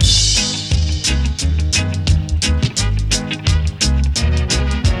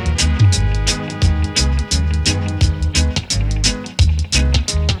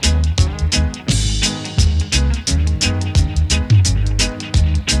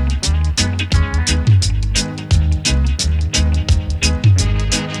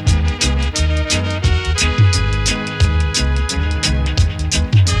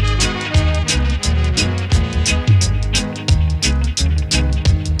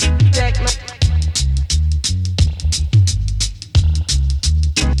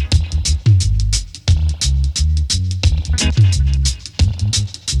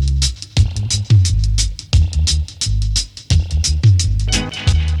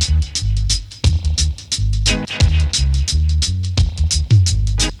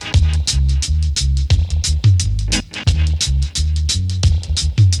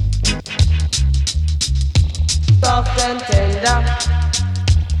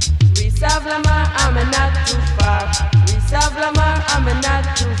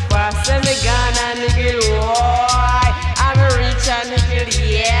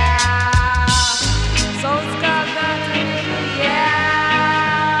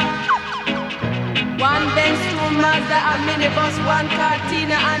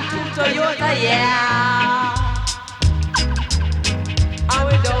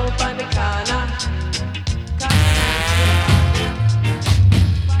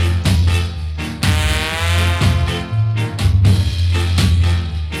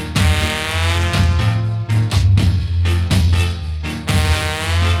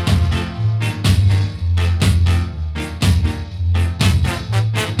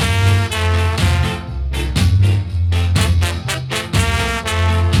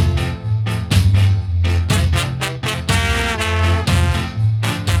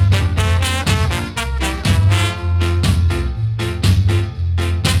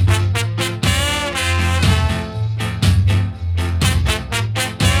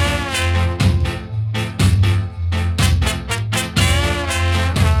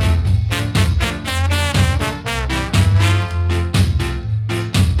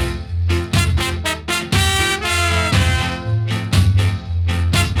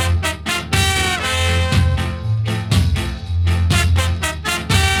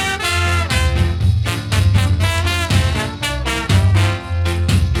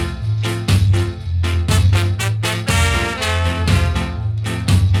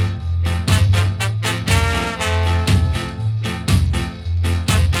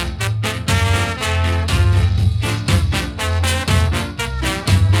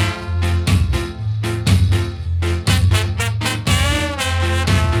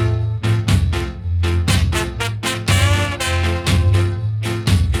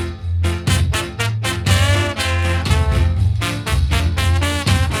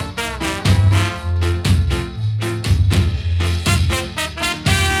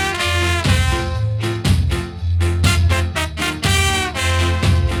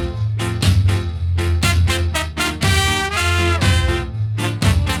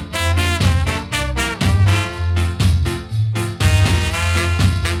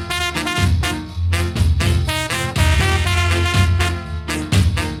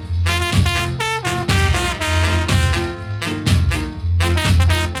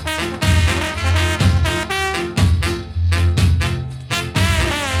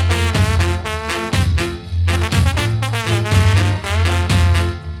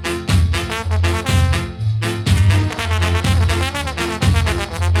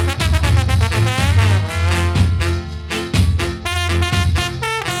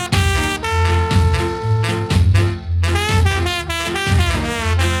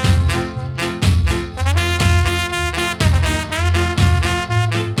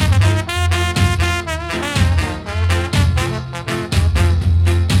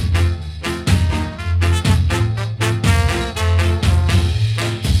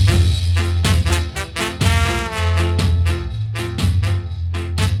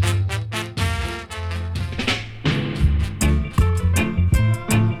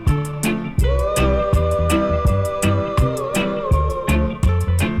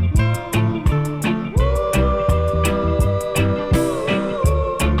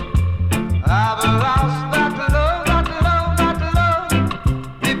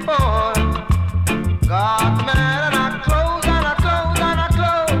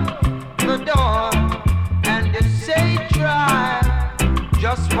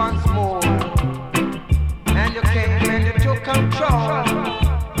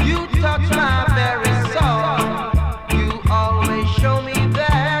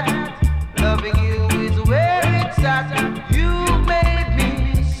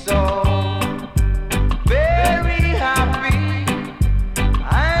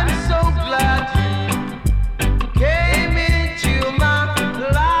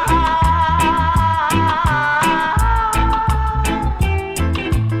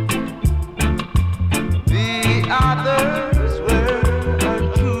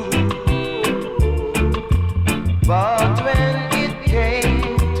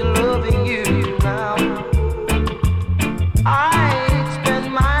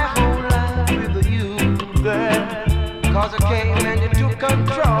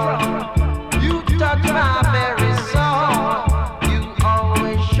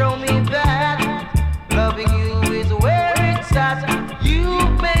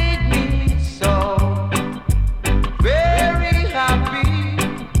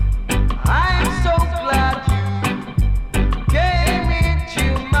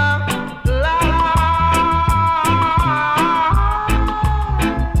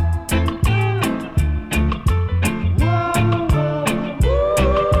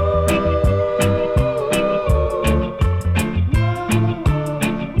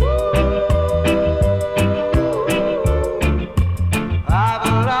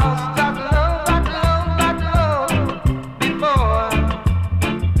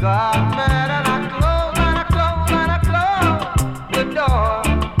 got mad and I closed and I closed and I closed the door.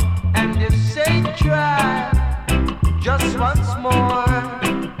 And you say try just once more.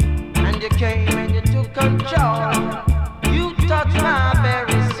 And you came and you took control. You touched my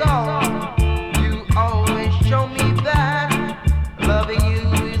very soul. You always show me that loving you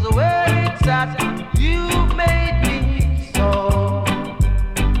is where it's at. You made me so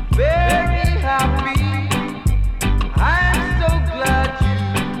very happy. I'm so glad you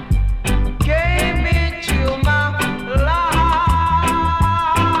came into my life.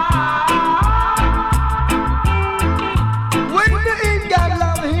 When you ain't got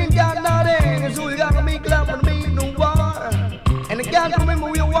love, you ain't got nothing. So you gotta make love with me, no war. And you gotta remember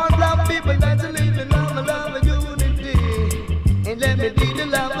we want love people that's living love and love and unity. And let me be the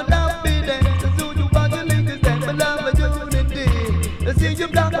love and love be there. So you want to live this time for love and unity. I see you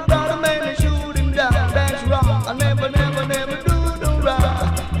block the brother man and shoot him down. That's wrong. I never do no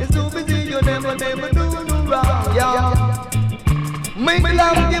wrong. It's too busy, you never do no wrong. Yeah. Make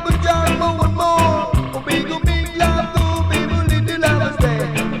love, give a job more and more. Oh, big love, go, people, little love is there.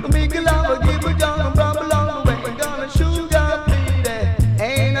 Make love, give a job and rub along the way. I'm gonna shoot up me there.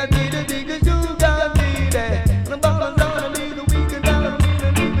 Ain't I did a dig a shoot up me there. And the ball's on a little weekend down. I need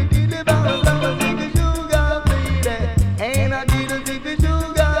a dig a ball's on a dig a shoot up me there. Ain't I did a dig a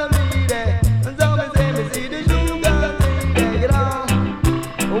shoot up me there. And somebody say me see the shoot up me there. Get on.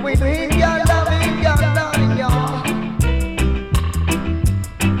 Oh, wait, he ain't got love, he ain't got nothing, y'all.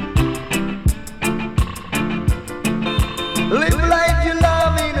 Live the life you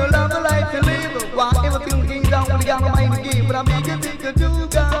love, ain't no love the life you live. Why everything kings down, we got my mind to give. But I'm bigger, bigger, do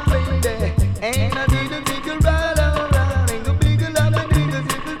God, baby. And I need a bigger ride around. Ain't no bigger love, a bigger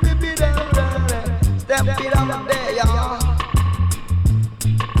zip it down. Step it up there, y'all.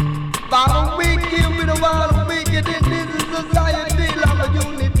 Follow wicked, we don't want to wicked in this society. Love a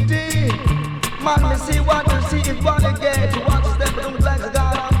unity. Man, me see what you see is what you get. You want to step on the flags of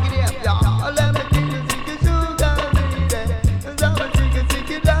God, I'll get it, y'all. Let me take you, see you, sugar, baby.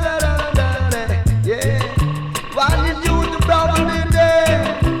 Yeah, why did you the brother today?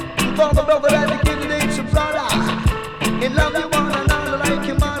 For the brother that the kid needs your brother. In love you one another like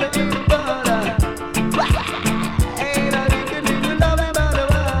your mother and your brother. And I need to love you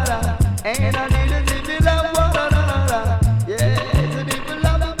brother. And I need to love one another. Yeah, so if you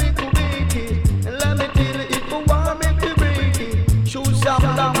love me, you make it. And let me tell you, if you want me to break it, show some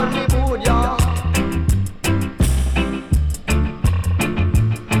love and live with y'all.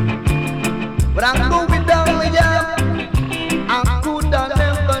 But I'm going down with ya. I could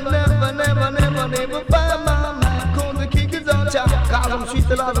never find my mind. Cause the kick is on top. Cause I'm sweet,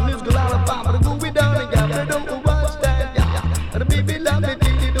 a lot of music, a lot of pop. But I'm going down with ya. But don't watch that, yeah. The baby love me,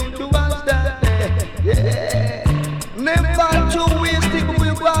 don't you watch that, yeah. Never too wasted, but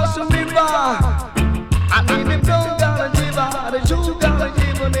we'll cross the river. I mean, them don't gotta jiva. The shoe gotta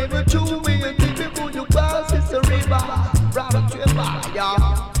jiva. Never too wasted, before you cross this river. Brother,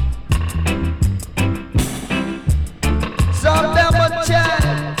 yeah. Some them a chat,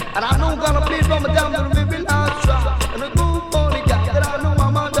 and I know gonna play from a down to the river last track. And a good morning guy, that I know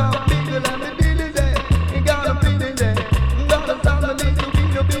I'm on down, bigger than the deal is there. You gotta be there. You gotta sound a little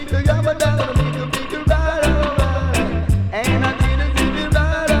bigger, I'm a down, a little bigger, right. And I did a city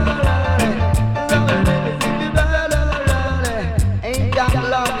right. Ain't got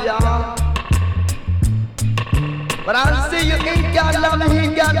love, y'all. But I see you ain't got love, you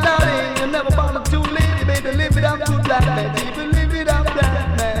ain't got nothing. You never wanted to live, baby, live it up to black man. People live it up,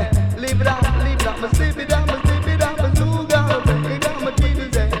 black man. Live it up, must live it up, must live it up, must do God. Ain't got my teeth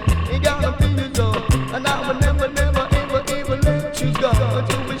ain't got my fingers on. And I will never, ever let you go.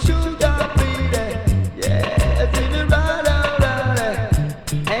 Until we should God be there. Yeah, I live it right out.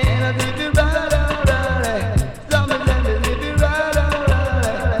 And I live it right out. Some of them live it right out.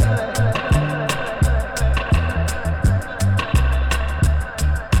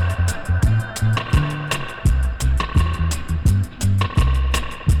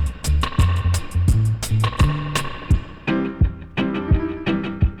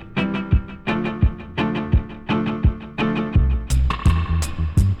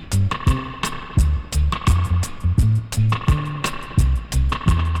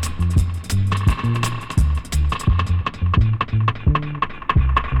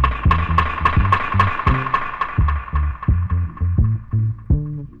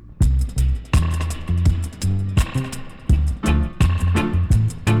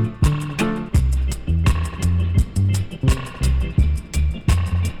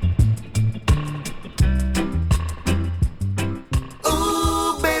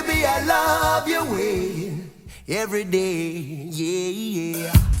 every day, yeah,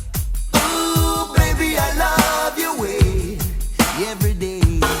 yeah.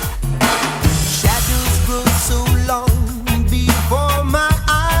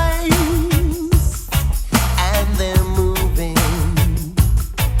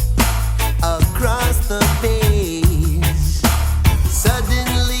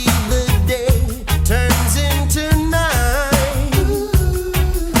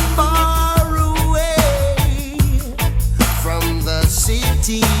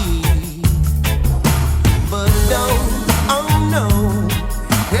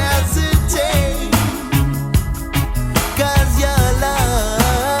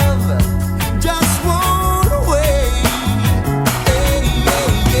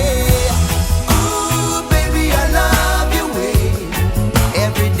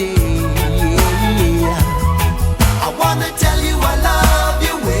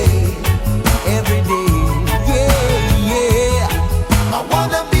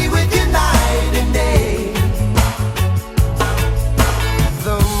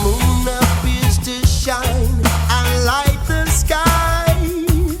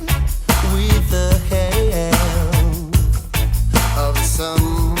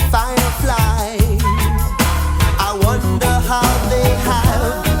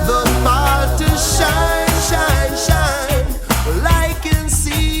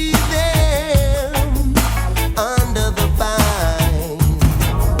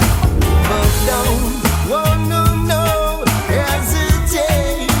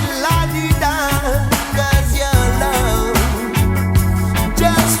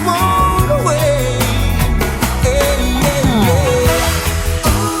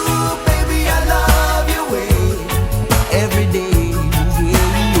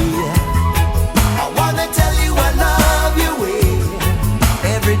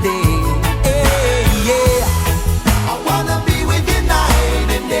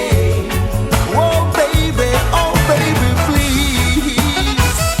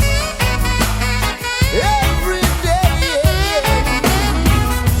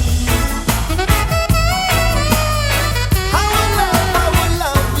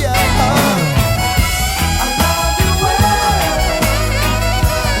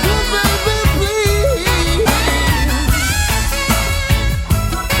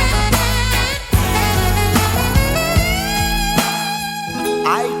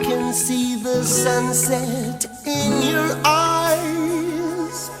 can see the sunset in your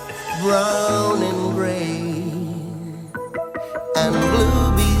eyes, brown and gray and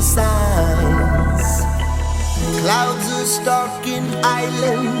blue besides. Clouds are stalking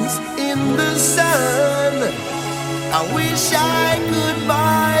islands in the sun. I wish I could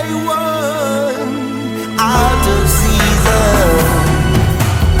buy one out of season,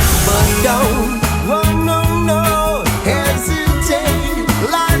 but don't, no, hesitate,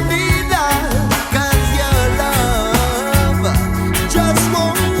 la vida, 'cause your love just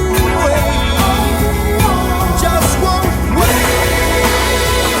won't wait, just won't wait.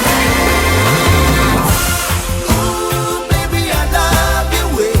 Ooh, baby, I love your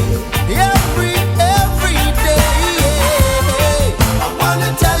way every day. I wanna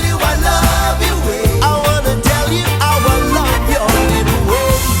tell you I love your way. I wanna tell you how I love your little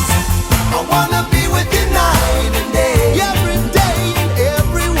ways. I wanna be with you night and day, every day and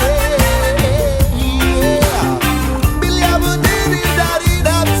every way. Yeah. Billy, I would do daddy,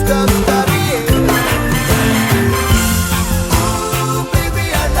 that's stuff, daddy. Ooh, baby,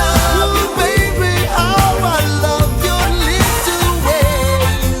 I love you, baby. How I love your little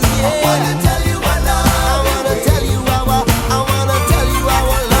ways. Yeah. I wanna tell you I love. I wanna tell you how I wanna tell you how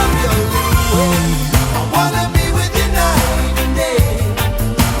I love your little ways. I wanna be with you night and day.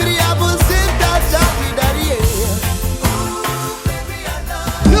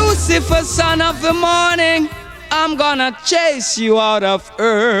 Lucifer, son of the morning, I'm gonna chase you out of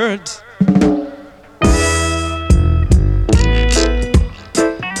earth.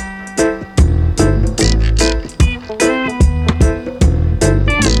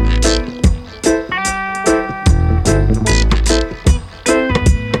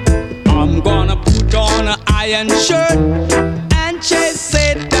 I'm gonna put on an iron shirt and chase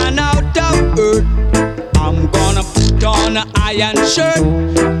Satan out of earth. I'm gonna put on an iron shirt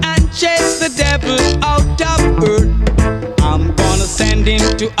and chase the devil out of earth. I'm gonna send him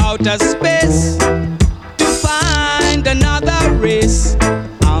to outer space to find another race.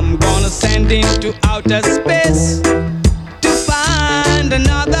 I'm gonna send him to outer space to find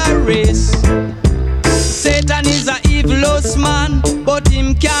another race. Satan is a evilous man, but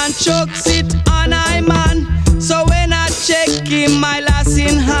him can't choke sit on I man. So when I check him, my lass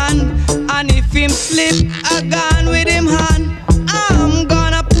in hand, and if him slip, I gone with him hand. I'm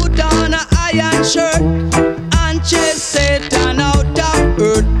gonna put on an iron shirt and chase Satan out of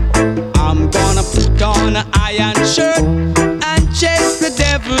earth. I'm gonna put on an iron shirt and chase the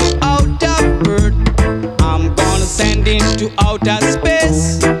devil out of earth. I'm gonna send him to outer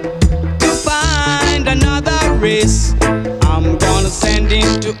space to find another race. I'm gonna send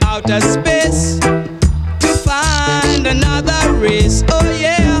him to outer space to find another race. Oh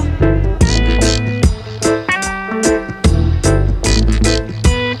yeah.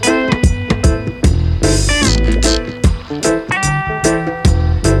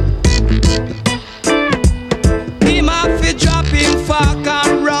 Him have to drop him fuck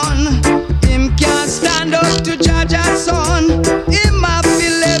and run. Him can't stand up to Jaja's son. Him have to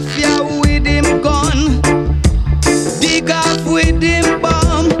left ya with him gun, dig off with him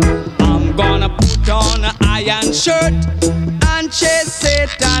bomb. I'm gonna put on an iron shirt and chase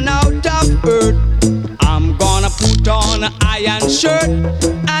Satan out of earth. I'm gonna put on an iron shirt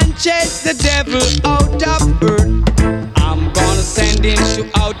and chase the devil out of earth. I'm gonna send him to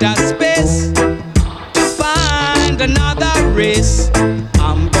outer space to find another race.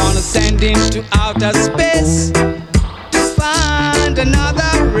 I'm gonna send him to outer space to find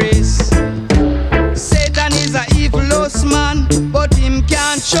another race. Satan is a evilous man, but him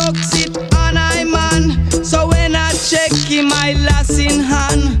can't choke sit on I man. So when I check him, I lass in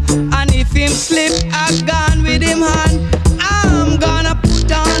hand, and if him slip, I gone with him hand. I'm gonna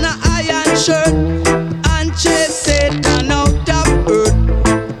put on an iron shirt and chase Satan out of earth.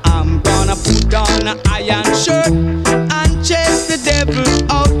 I'm gonna put on an iron shirt and chase the devil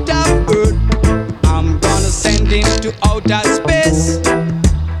out of earth. I'm gonna send him to outer space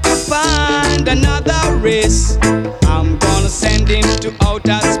to find another race. I'm gonna send him to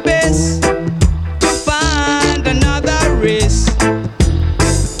outer space to find another race.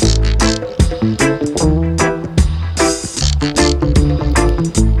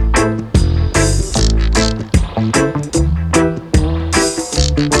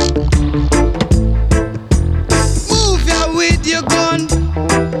 Move ya with your gun,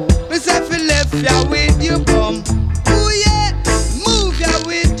 myself left ya with your bum. Ooh yeah, move ya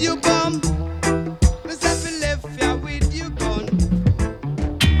with your bum, myself left ya with your gun.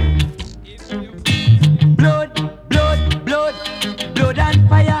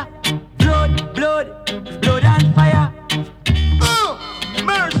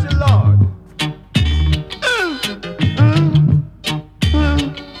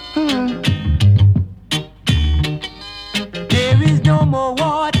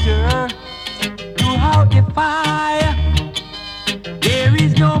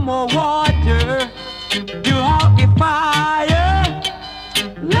 is no more water to out the fire.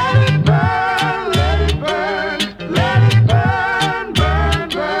 Let it burn, let it burn, let it burn, burn,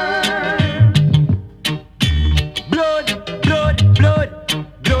 burn. Blood, blood, blood,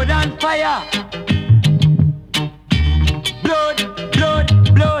 blood and fire. Blood,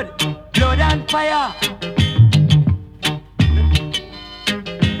 blood, blood, blood and fire.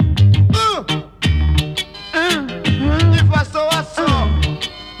 If I saw a song,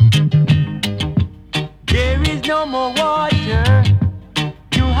 there is no more water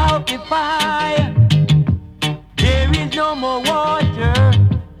to out the fire. There is no more water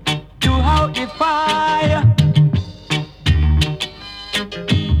to out the fire.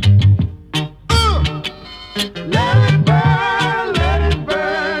 Let it burn, let it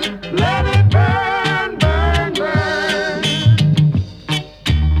burn, let it burn, burn, burn.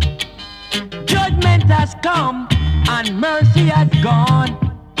 Judgment has come and mercy has gone.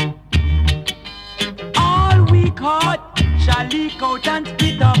 All we caught shall leak out and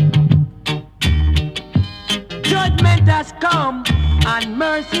split up. Judgment has come and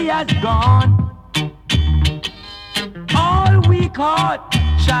mercy has gone. All we caught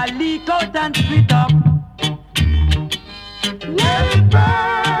shall leak out and split up. Let it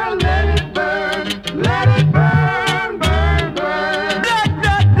burn, let it burn, let it burn, burn, burn. Blood,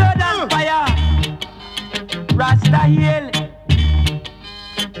 blood, blood and fire. Rasta Hill.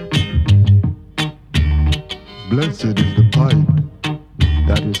 Blessed is the pipe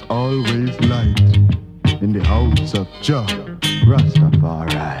that is always light in the house of Jah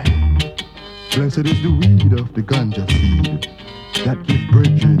Rastafari. Blessed is the weed of the ganja seed that give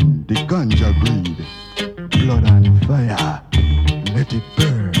brethren the ganja breed. Blood and fire, let it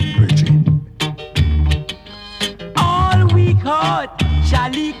burn, brethren. All we caught shall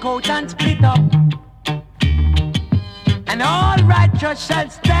leak out and split up, and all righteous shall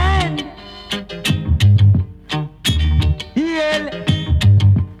stand. Hail,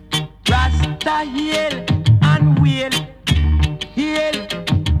 Rasta, hail and wail. Hail,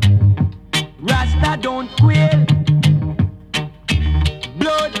 Rasta don't quail.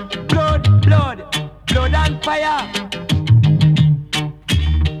 Blood, blood, blood, blood and fire.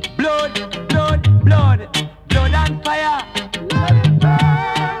 Blood, blood, blood, blood and fire. Let it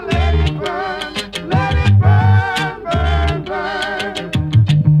burn, let it burn, let it burn, burn, burn.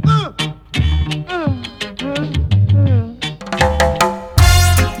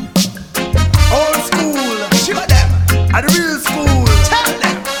 old school, show them. At the real school, tell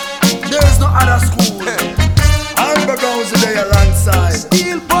them. There's no other school. Underground's there alongside.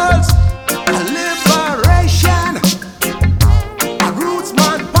 Steel balls, a liberation, a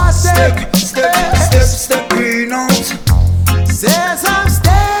rootsman posse. Stepping out. Says I'm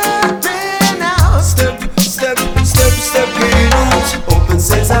stepping out. Stepping out. Open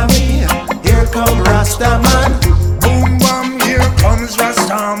sesame, here come Rastaman. Boom bam, here comes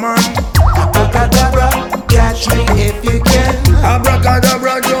Rastaman. Abracadabra, catch me if you can.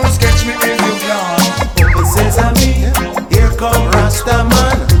 Abracadabra, just catch me if you can. Open sesame, here come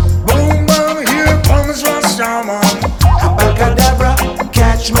Rastaman. Boom bam, here comes Rastaman. Abracadabra,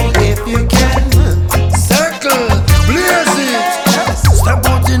 catch me if you can. Circle, blaze it. Step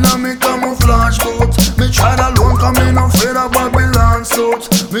out in a me camouflage boat. Me try alone, come in afraid of Babylon suit.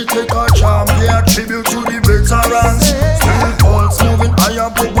 Me take a charm, pay a tribute to the veterans. Still pulse moving higher,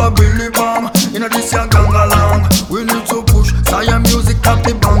 probably bomb. In a this young gang we need to push Zion music, tap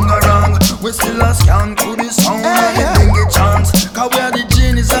the bangarang. We still a scan to the sound of the dingy chants. Cause we are the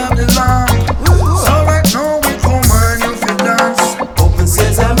genies of the land. So right now we come and you feel dance. Open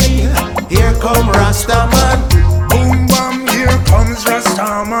sesame, here come Rastaman. Boom bam, here comes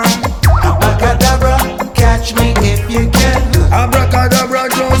Rastaman. Abracadabra, catch me if you can. Abracadabra,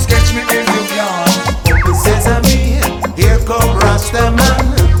 just catch me if you can. Open sesame, here come Rastaman.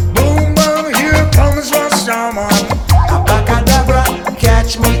 Boom bam, here comes Rastaman. Abracadabra,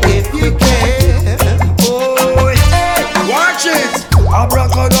 catch me if you can. Oh, hey, watch it.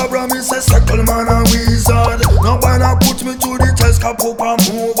 Abracadabra, me say circle man a wizard. Nobody put me to the test, cap up and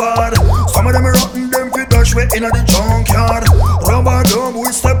move hard. Some of them rotten, them fi dash way in the junkyard. Rubber dub,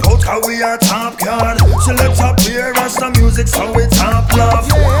 we step out cause we a top card. Select up here, Rasta music, so we top laugh.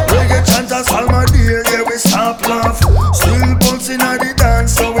 Reggae chanters, Salma dear, yeah we stop laugh. Still pulsing at the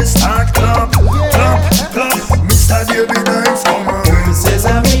dance, so we start clap. Clap, clap, Mr. David Dance, come on. Open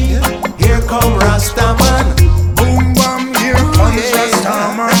sesame, here come Rastaman. Boom bam, here comes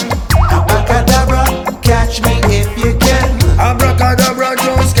Rastaman. Abracadabra, catch me if you can. Abracadabra,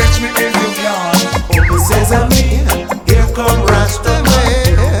 just catch me if you can. Open sesame, here come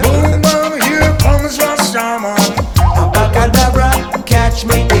Rastaman. Boom bam, here comes Rastaman. Abracadabra, catch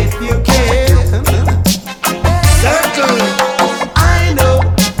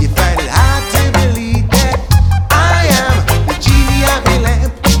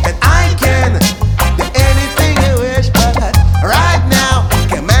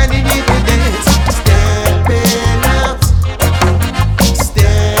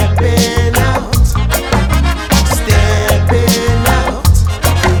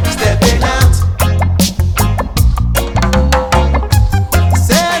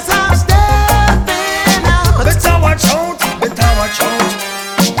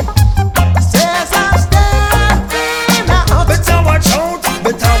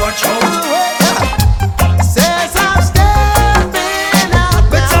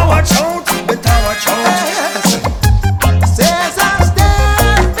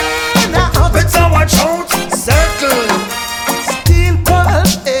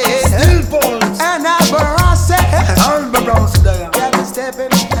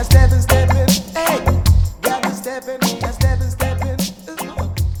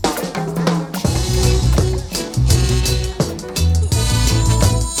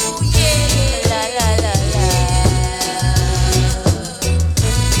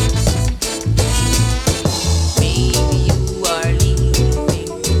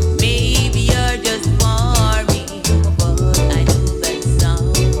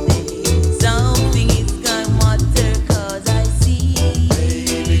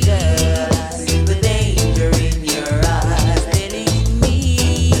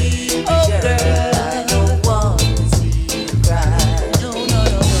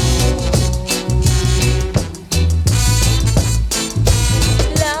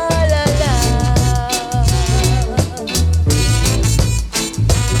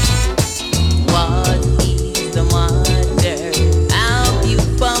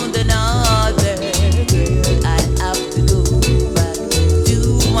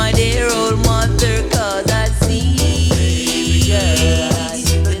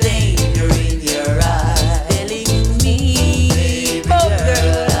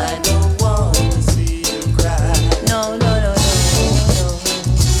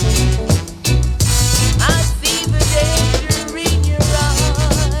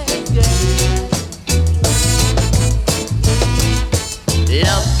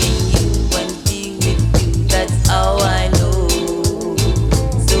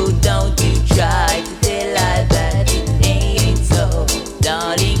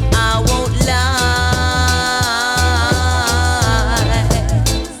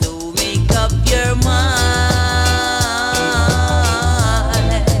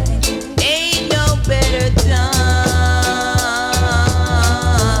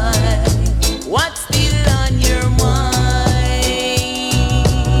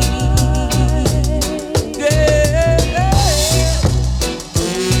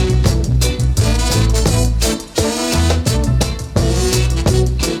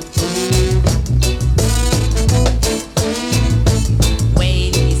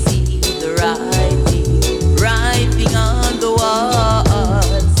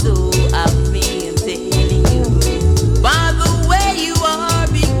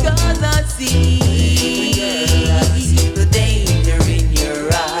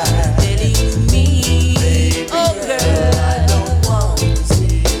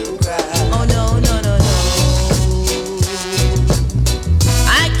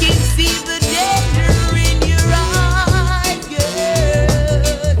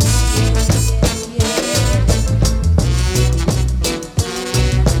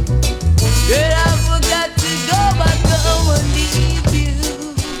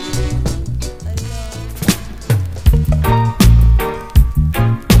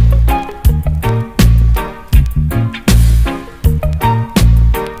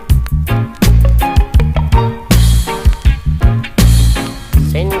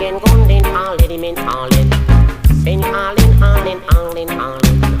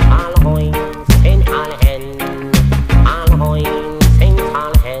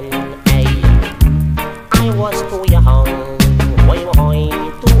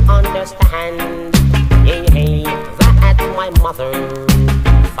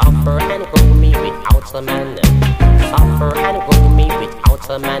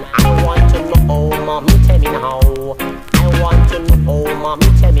man. I want to know, mommy, tell me now. I want to know, mommy,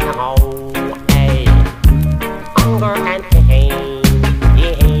 tell me now. Hey, hunger and pain,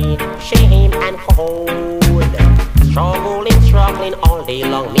 yeah, shame and cold. Struggling all day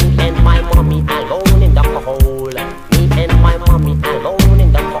long. Me and my mommy alone in the cold. Me and my mommy alone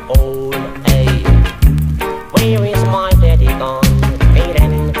in the cold. Hey, where is my daddy gone? Hey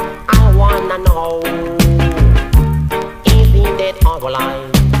then, I wanna know. Is he dead or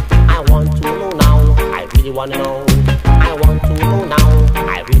alive? I want to know now. I really wanna know. I want to know now.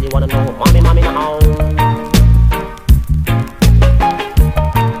 I really wanna know. Mommy, now.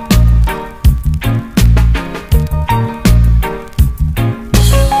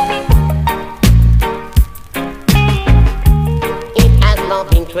 It has not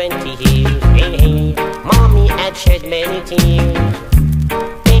been 20 years. Hey, mommy had shed many tears,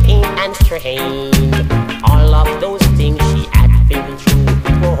 pain and strain. All of those things she had been through.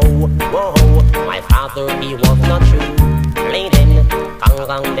 Whoa, whoa, my father, he was not true. Laden, gang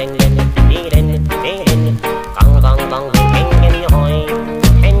gang ding ding, laden, laden, gang gang gang ding ding, hoin,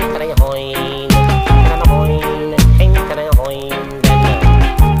 hen can I hoin, can I hoin, hen can I hoin.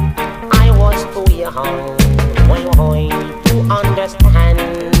 I was too young, hoin, to understand,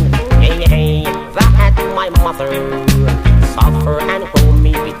 hey, that my mother suffer and hold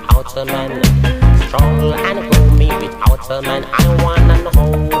me without a man. Struggle and hold me without a man. I wanna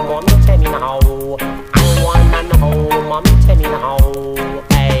know, mommy, tell me now. I wanna know, mommy, tell me now.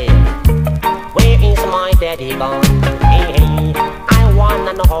 Hey, where is my daddy gone? Hey, I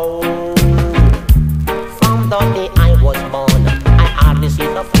wanna know. From the day I was born, I hardly see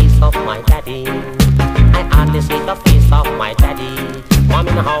the face of my daddy. I hardly see the face of my daddy.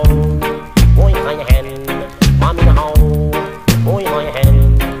 Mommy, now, boy, my hand. Mommy, now, boy, my hand.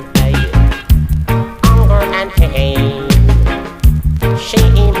 And pain,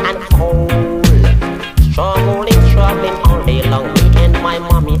 shame and cold, struggling all day long. Me and my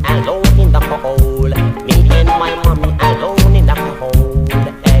mommy alone in the cold. Me and my mommy alone in the cold.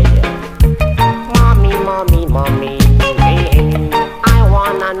 Hey, mommy, hey, I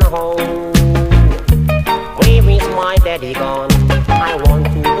wanna know, where is my daddy gone? I want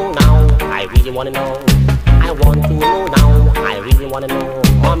to know now. I really wanna know. I want to know now. I really wanna know.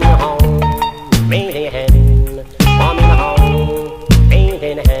 Mommy, home. Baby hen, mommy home,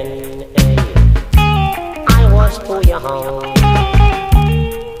 baby hen, hey. I was too young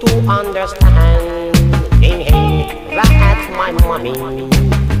to understand, hey, that my mommy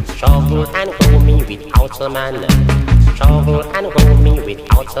struggle and hold me without a man. Struggle and hold me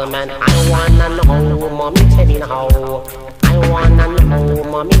without a man. I wanna know, mommy, tell me now. I wanna know,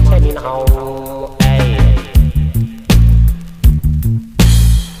 mommy, tell me now, hey.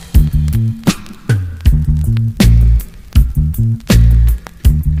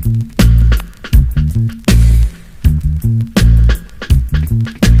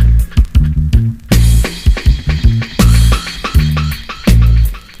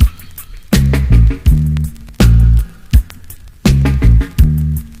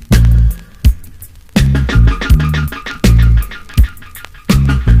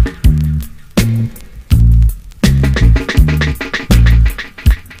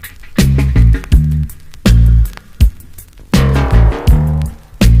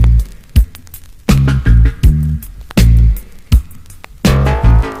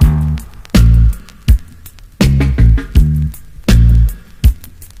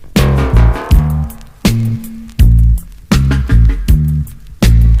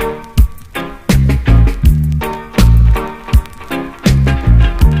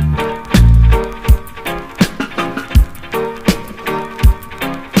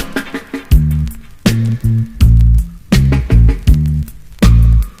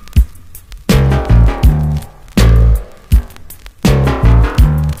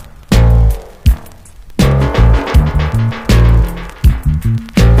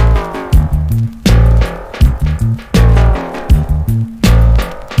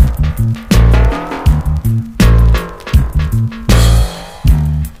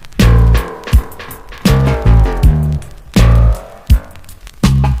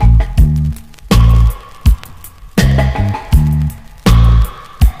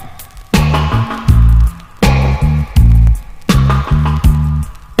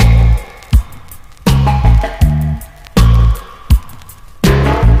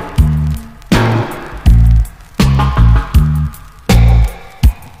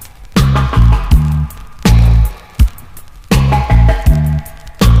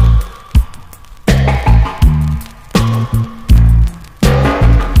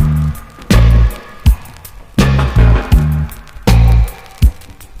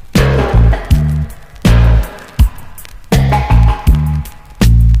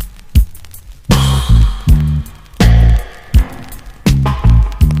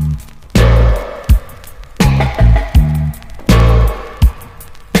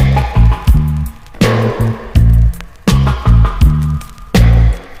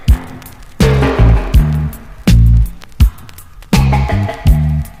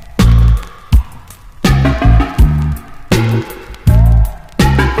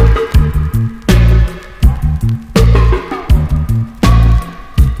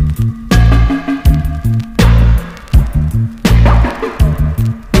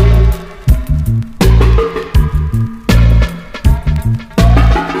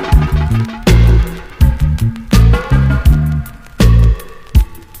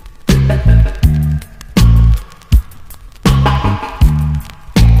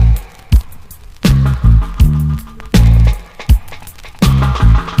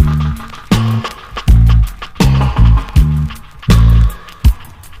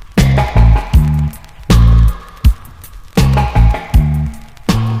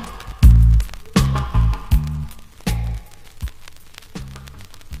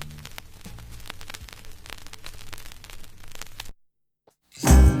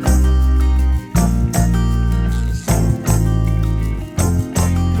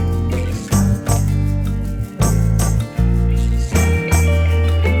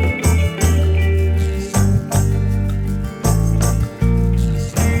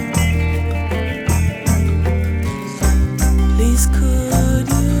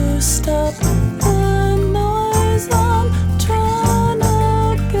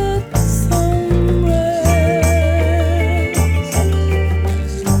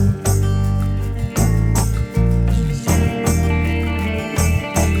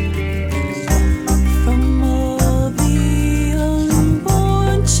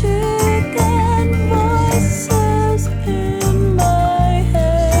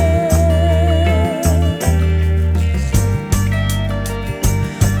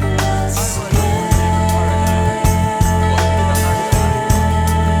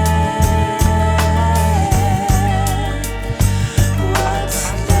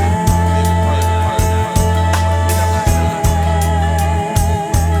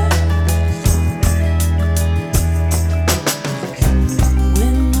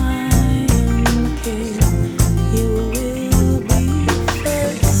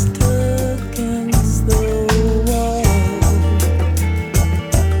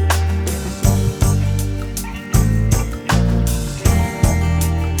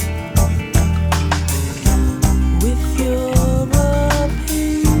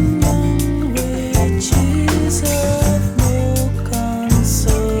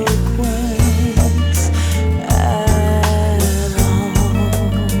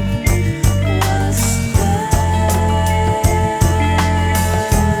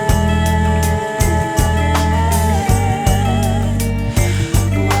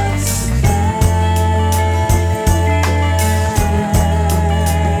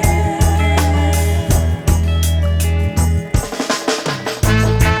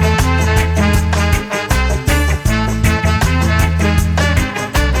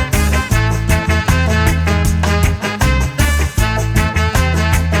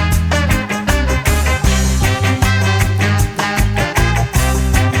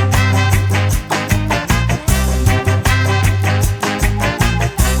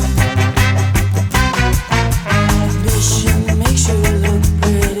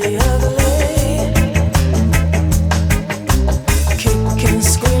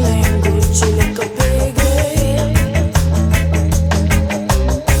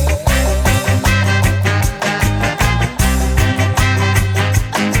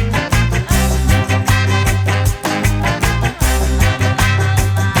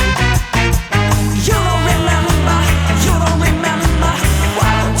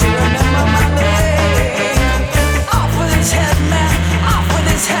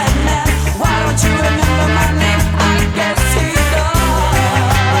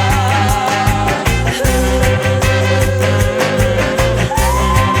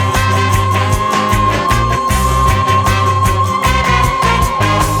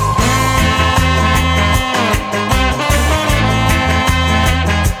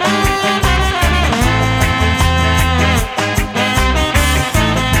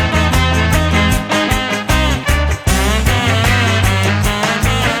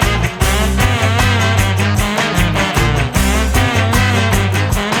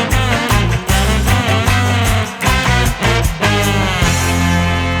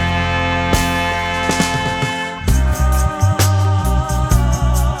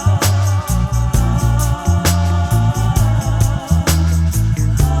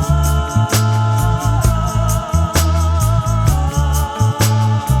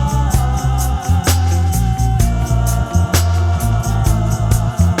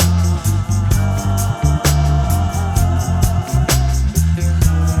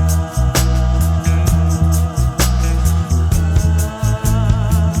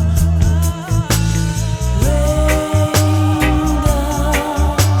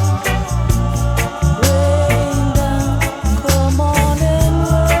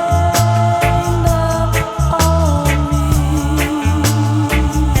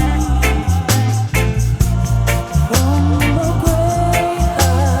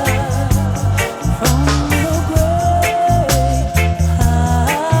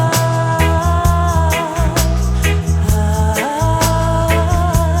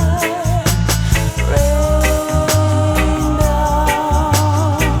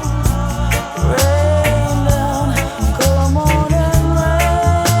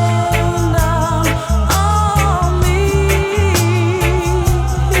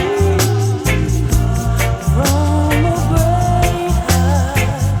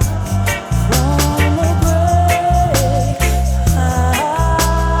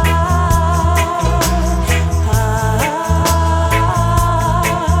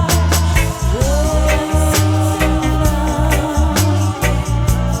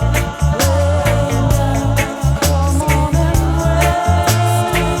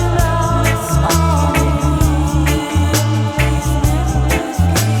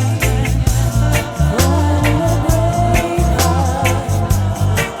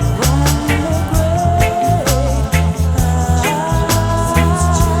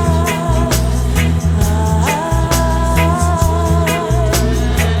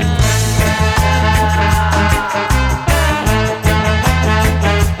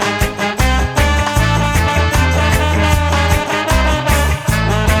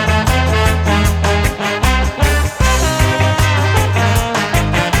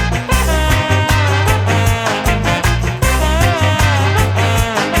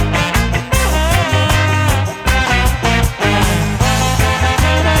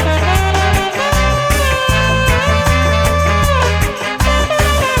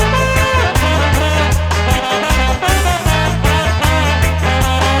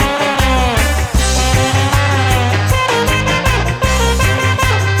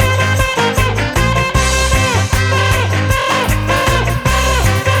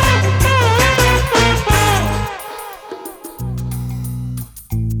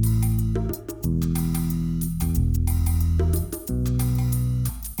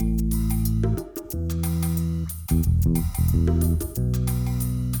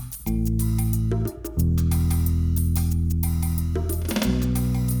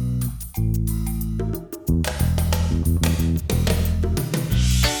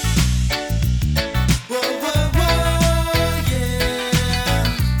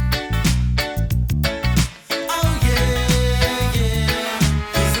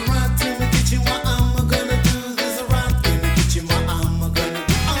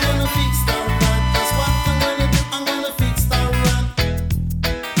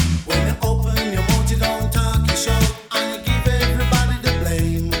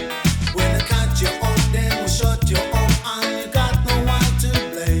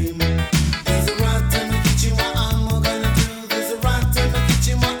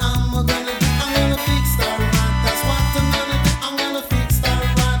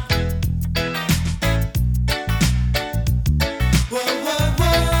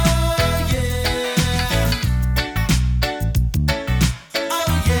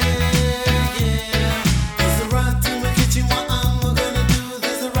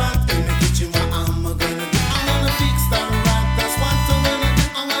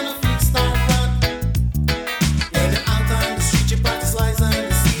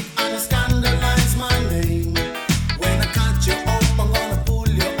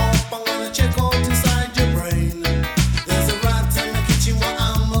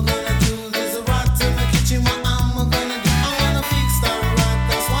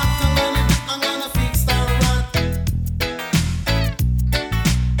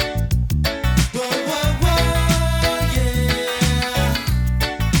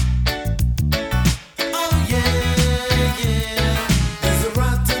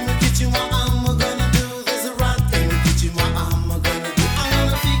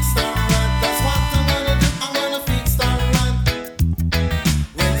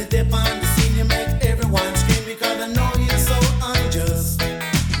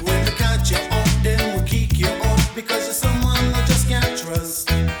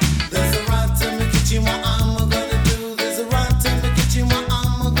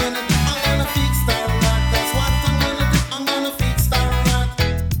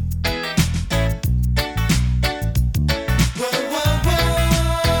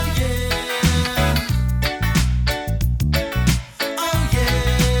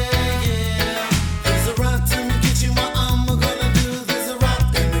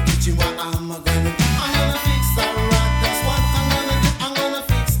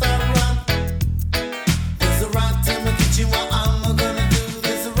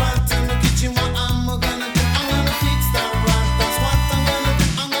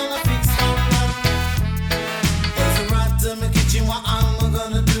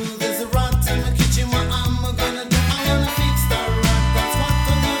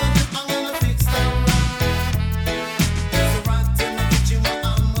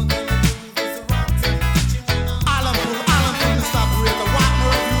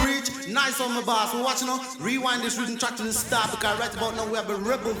 on my boss. We're watching now. Rewind this rhythm track to the start because right about now we have a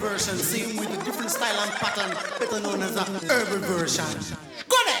rebel version, same with a different style and pattern, better known as a urban version.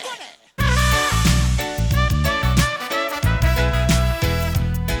 Go there!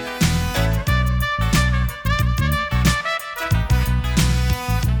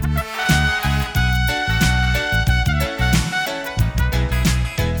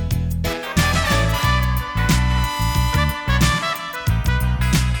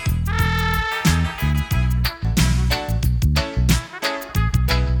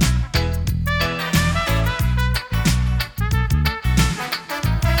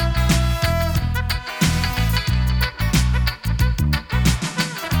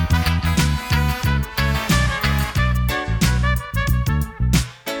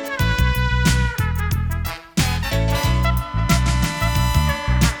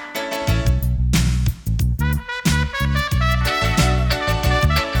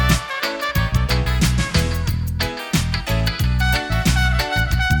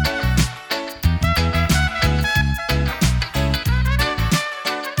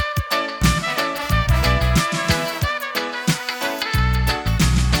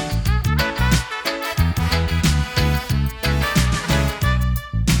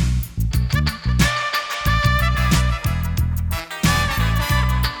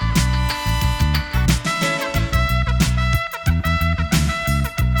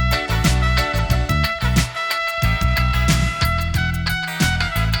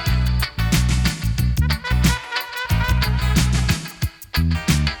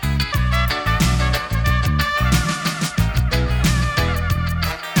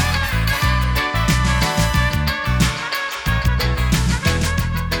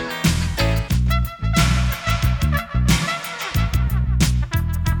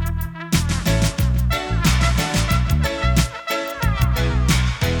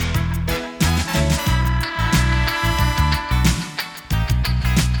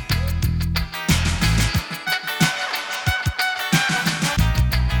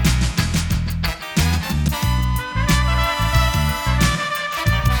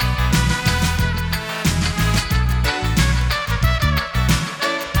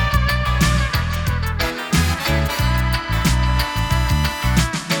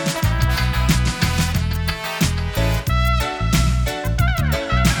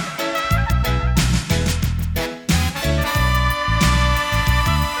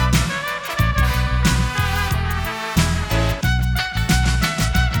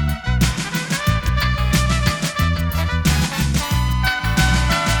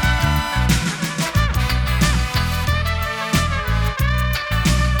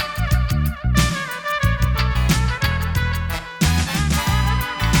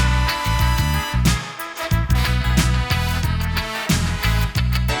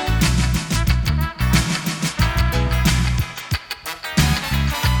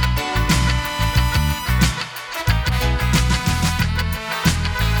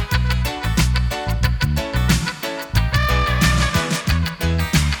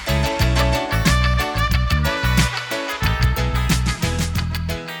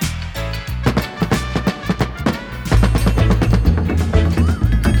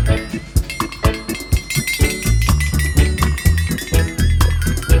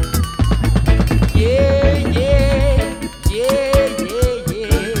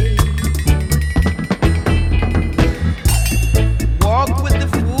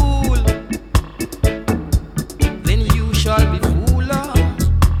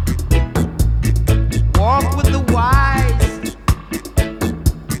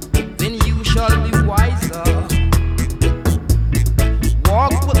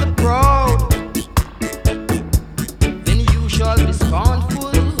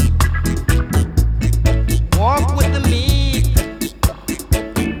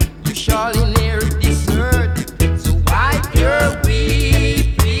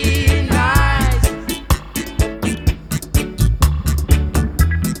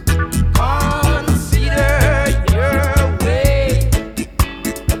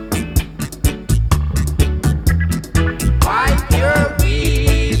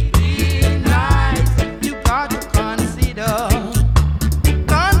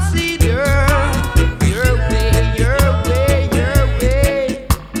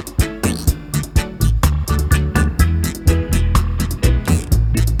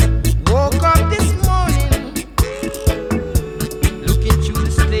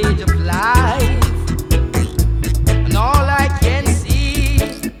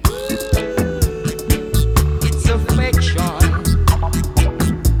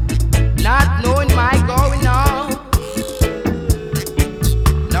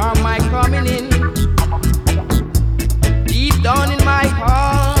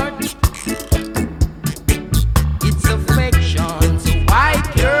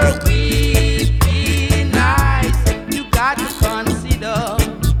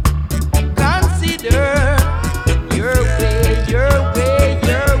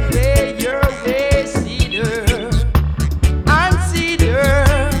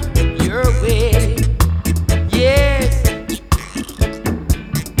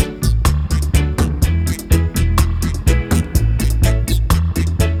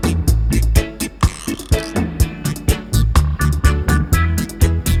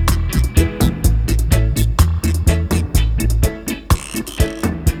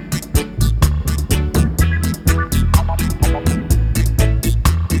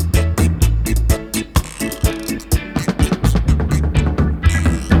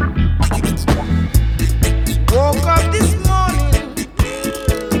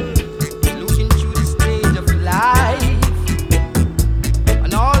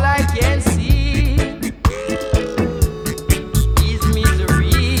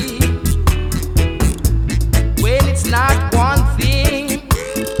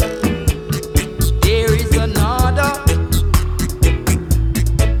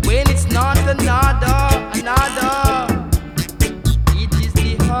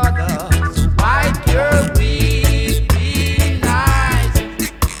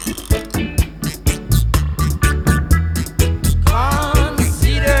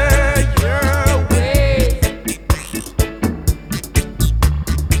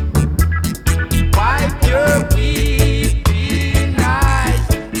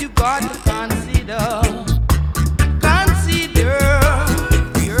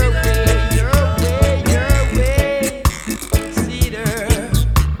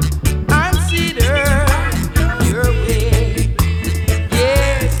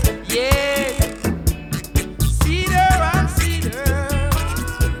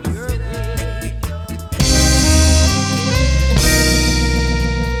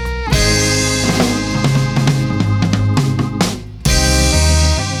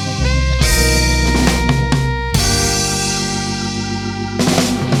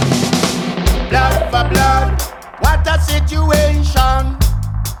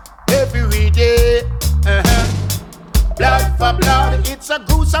 it's a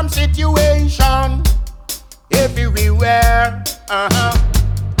gruesome situation everywhere.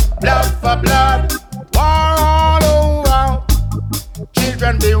 Blood for blood, war all over.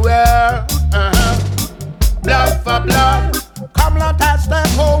 Children beware. Blood for blood, come let us step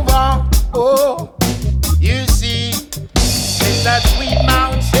over. Oh, you see, Mr. Sweet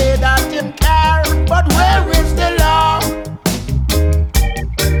Mouth say that him care, but where is the law?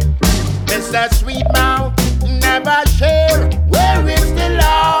 Mr. Sweet Mouth never share, where is the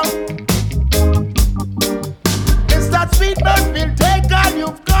law? Mr. Sweet Mouth will take all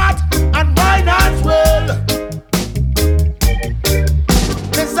you've got and mine as well.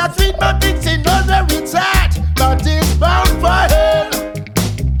 Mr. Sweet Mouth thinks he knows where it's at, but it's bound for hell.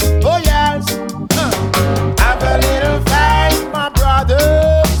 Oh yes, have a little faith, my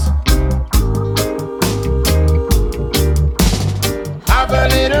brothers. Have a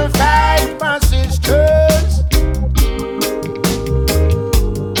little faith, my sisters.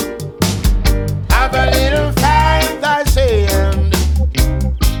 Have a little faith, I say, and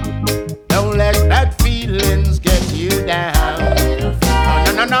don't let bad feelings get you down.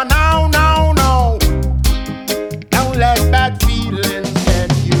 No, no, no, no, no. Don't let bad feelings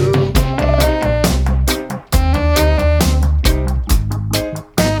get you.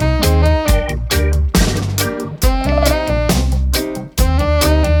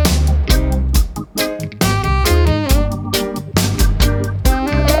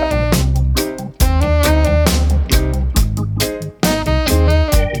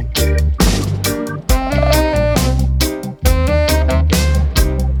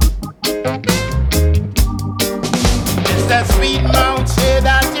 Mr. Sweet Mouth say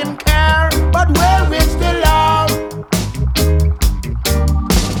that him care, but where is the love?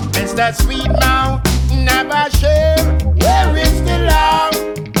 Mr. Sweet Mouth never share, where is the love?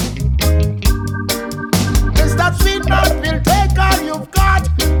 Mr. Sweet Mouth will take all you've got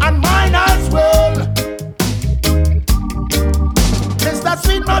and mine as well. Mr.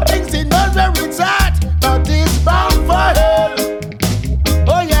 Sweet Mouth thinks he knows where it's at, but he's bound for hell.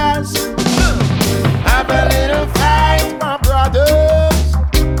 Oh yes, have a little faith, my brothers.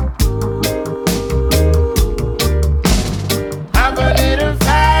 Have a little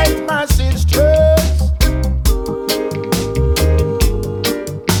faith, my sisters.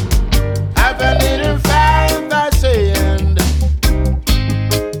 Have a little faith, I say, and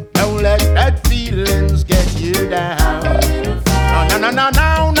don't let bad feelings get you down. No, no, no,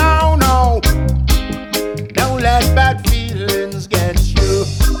 no, no, no. Don't let bad feelings get you.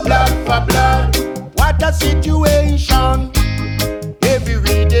 Blood for blood, what a situation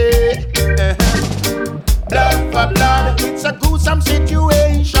every day. Blood for blood, it's a gruesome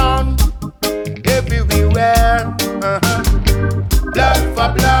situation everywhere. Blood for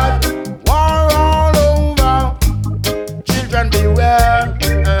blood, war all over. Children beware.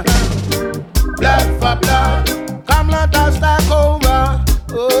 Blood for blood, come let us take over.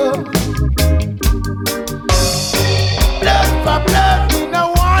 Oh. Blood for blood, we no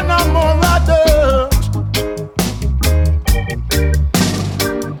want no more other.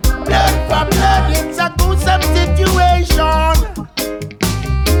 Blood for blood, it's a gruesome situation.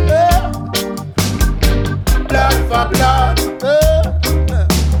 Blood for blood.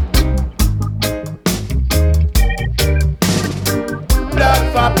 Blood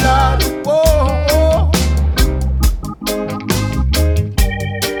for blood. Oh, oh.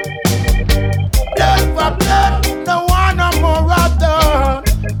 Blood for blood, no one no more other.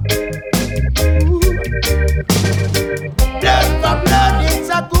 Blood for blood, it's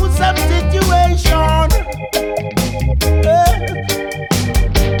a gruesome situation.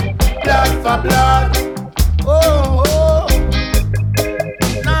 Blood for blood. Oh, oh.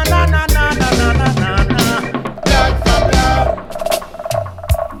 Na na na na na na na na. Blood for blood.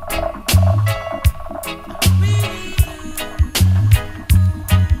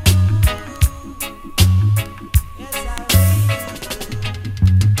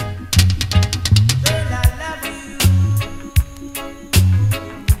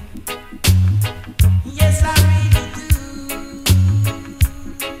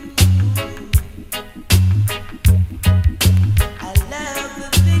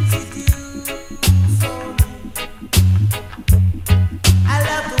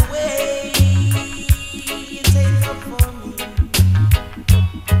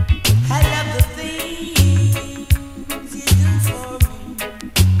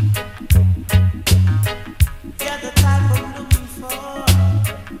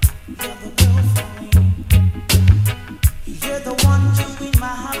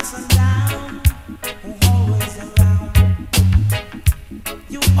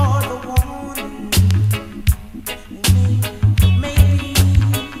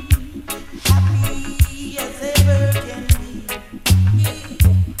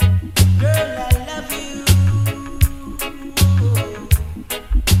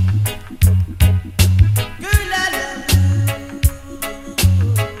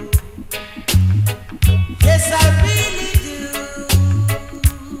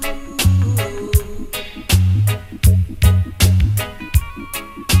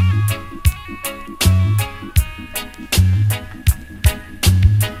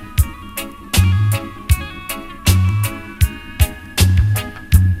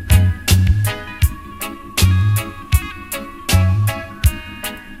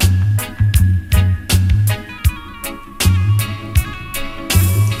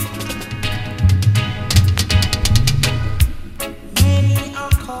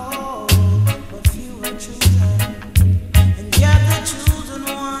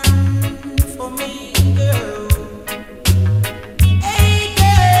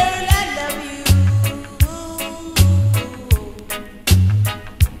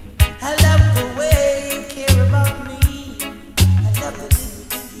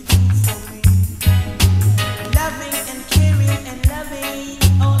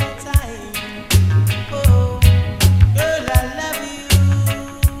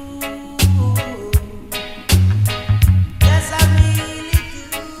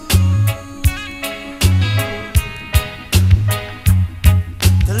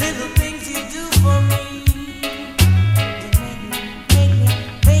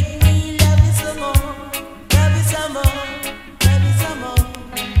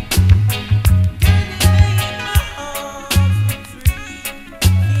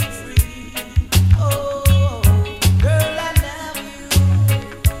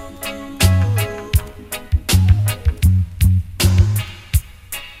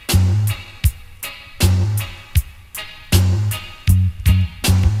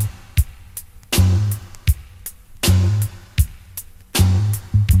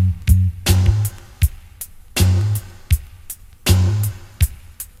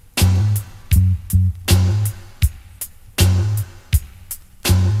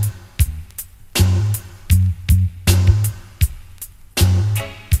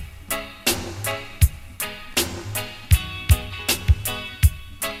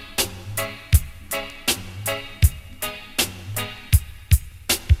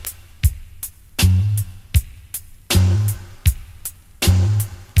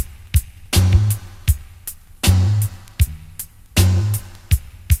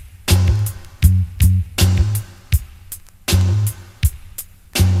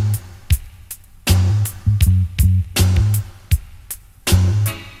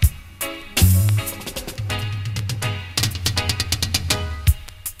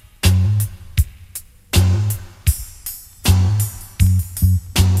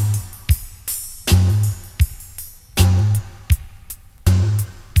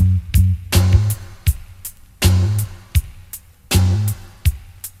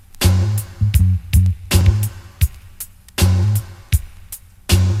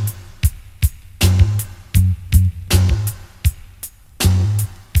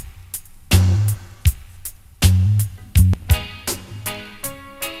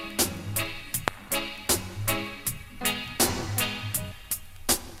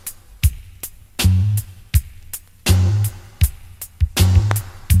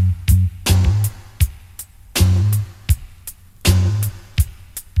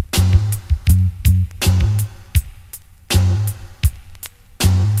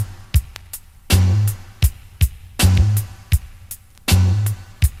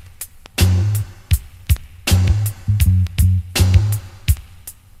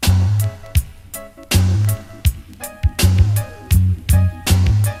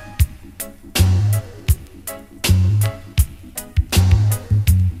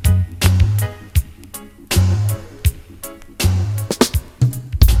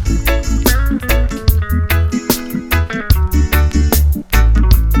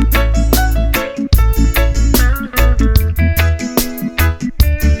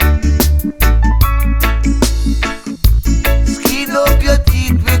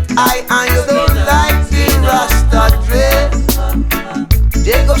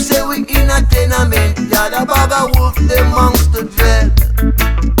 say we in a tenement. Yeah, the bag of wolf, the monster dread.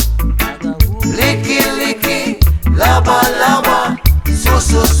 Licky, licky, laba, laba. So,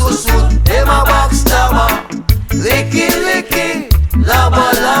 them a backstabber. Licky, licky,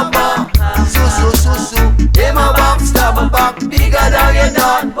 laba, laba. So, them a backstabber. Back bigger than your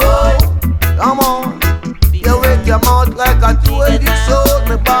dad, boy. Come on, you wake your mouth like a 2-edged sword.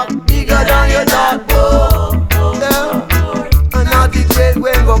 Me back bigger than your dad, boy. Yeah, and now the dread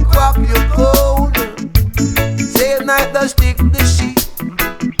when go crack you cold. Same night the stick the sheet.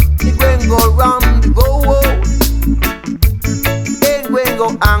 It when go round, go out. Ain't when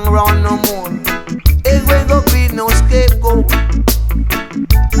go hang round no more. Ain't when go be no scapegoat.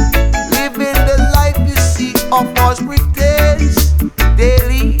 Living the life you see of us pretense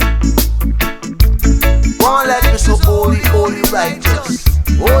daily. One life is so holy, holy righteous.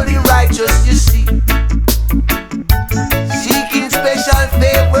 Holy righteous you see. Seeking special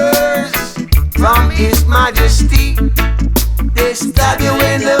favors from His Majesty. They stab you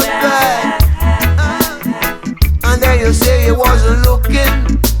in the back, and then you say you wasn't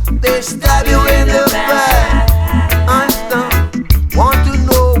looking. They stab you in the back, and want to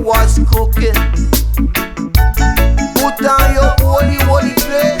know what's cooking. Put on your holy, holy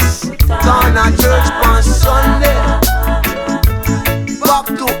dress. Gone to church on Sunday. Back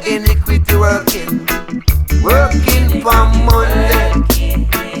to iniquity working from Monday.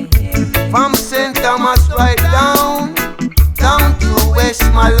 From St. Thomas right down to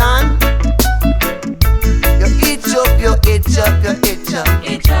Westmoreland. You itch up.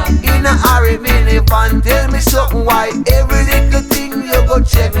 In a hurry minivan, tell me something why every little thing you go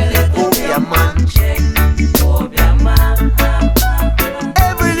check the Obia man.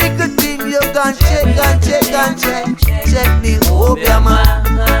 Every little thing you can check the Obia man.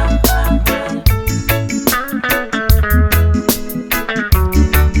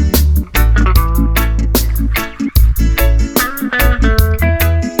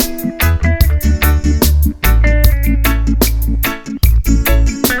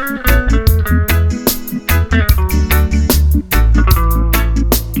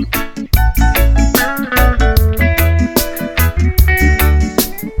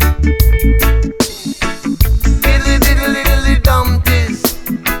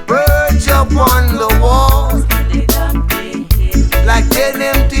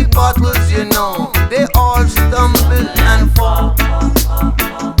 Bottles, you know, they all stumble and fall.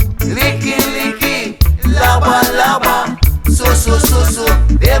 Licky, laba, laba. So,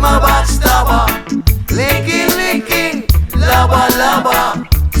 them a backstabber. Licky, laba, laba.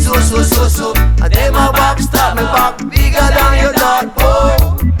 So, them a backstab. Me back bigger than your dad, boy.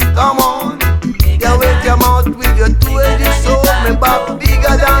 Come on, you wake your mouth with your 2-edged sword. Me back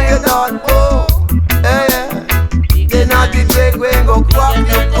bigger than your dad, boy. They not the dread when go crack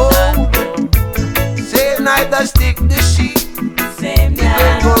you cold. Same night I stick the sheet. Same night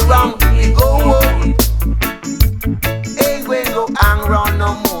when go round, we go out. Ain't when go hang round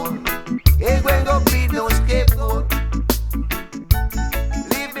no more. Ain't when go be no scapegoat.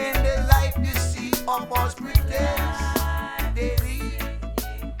 Living the life you see of us pretend.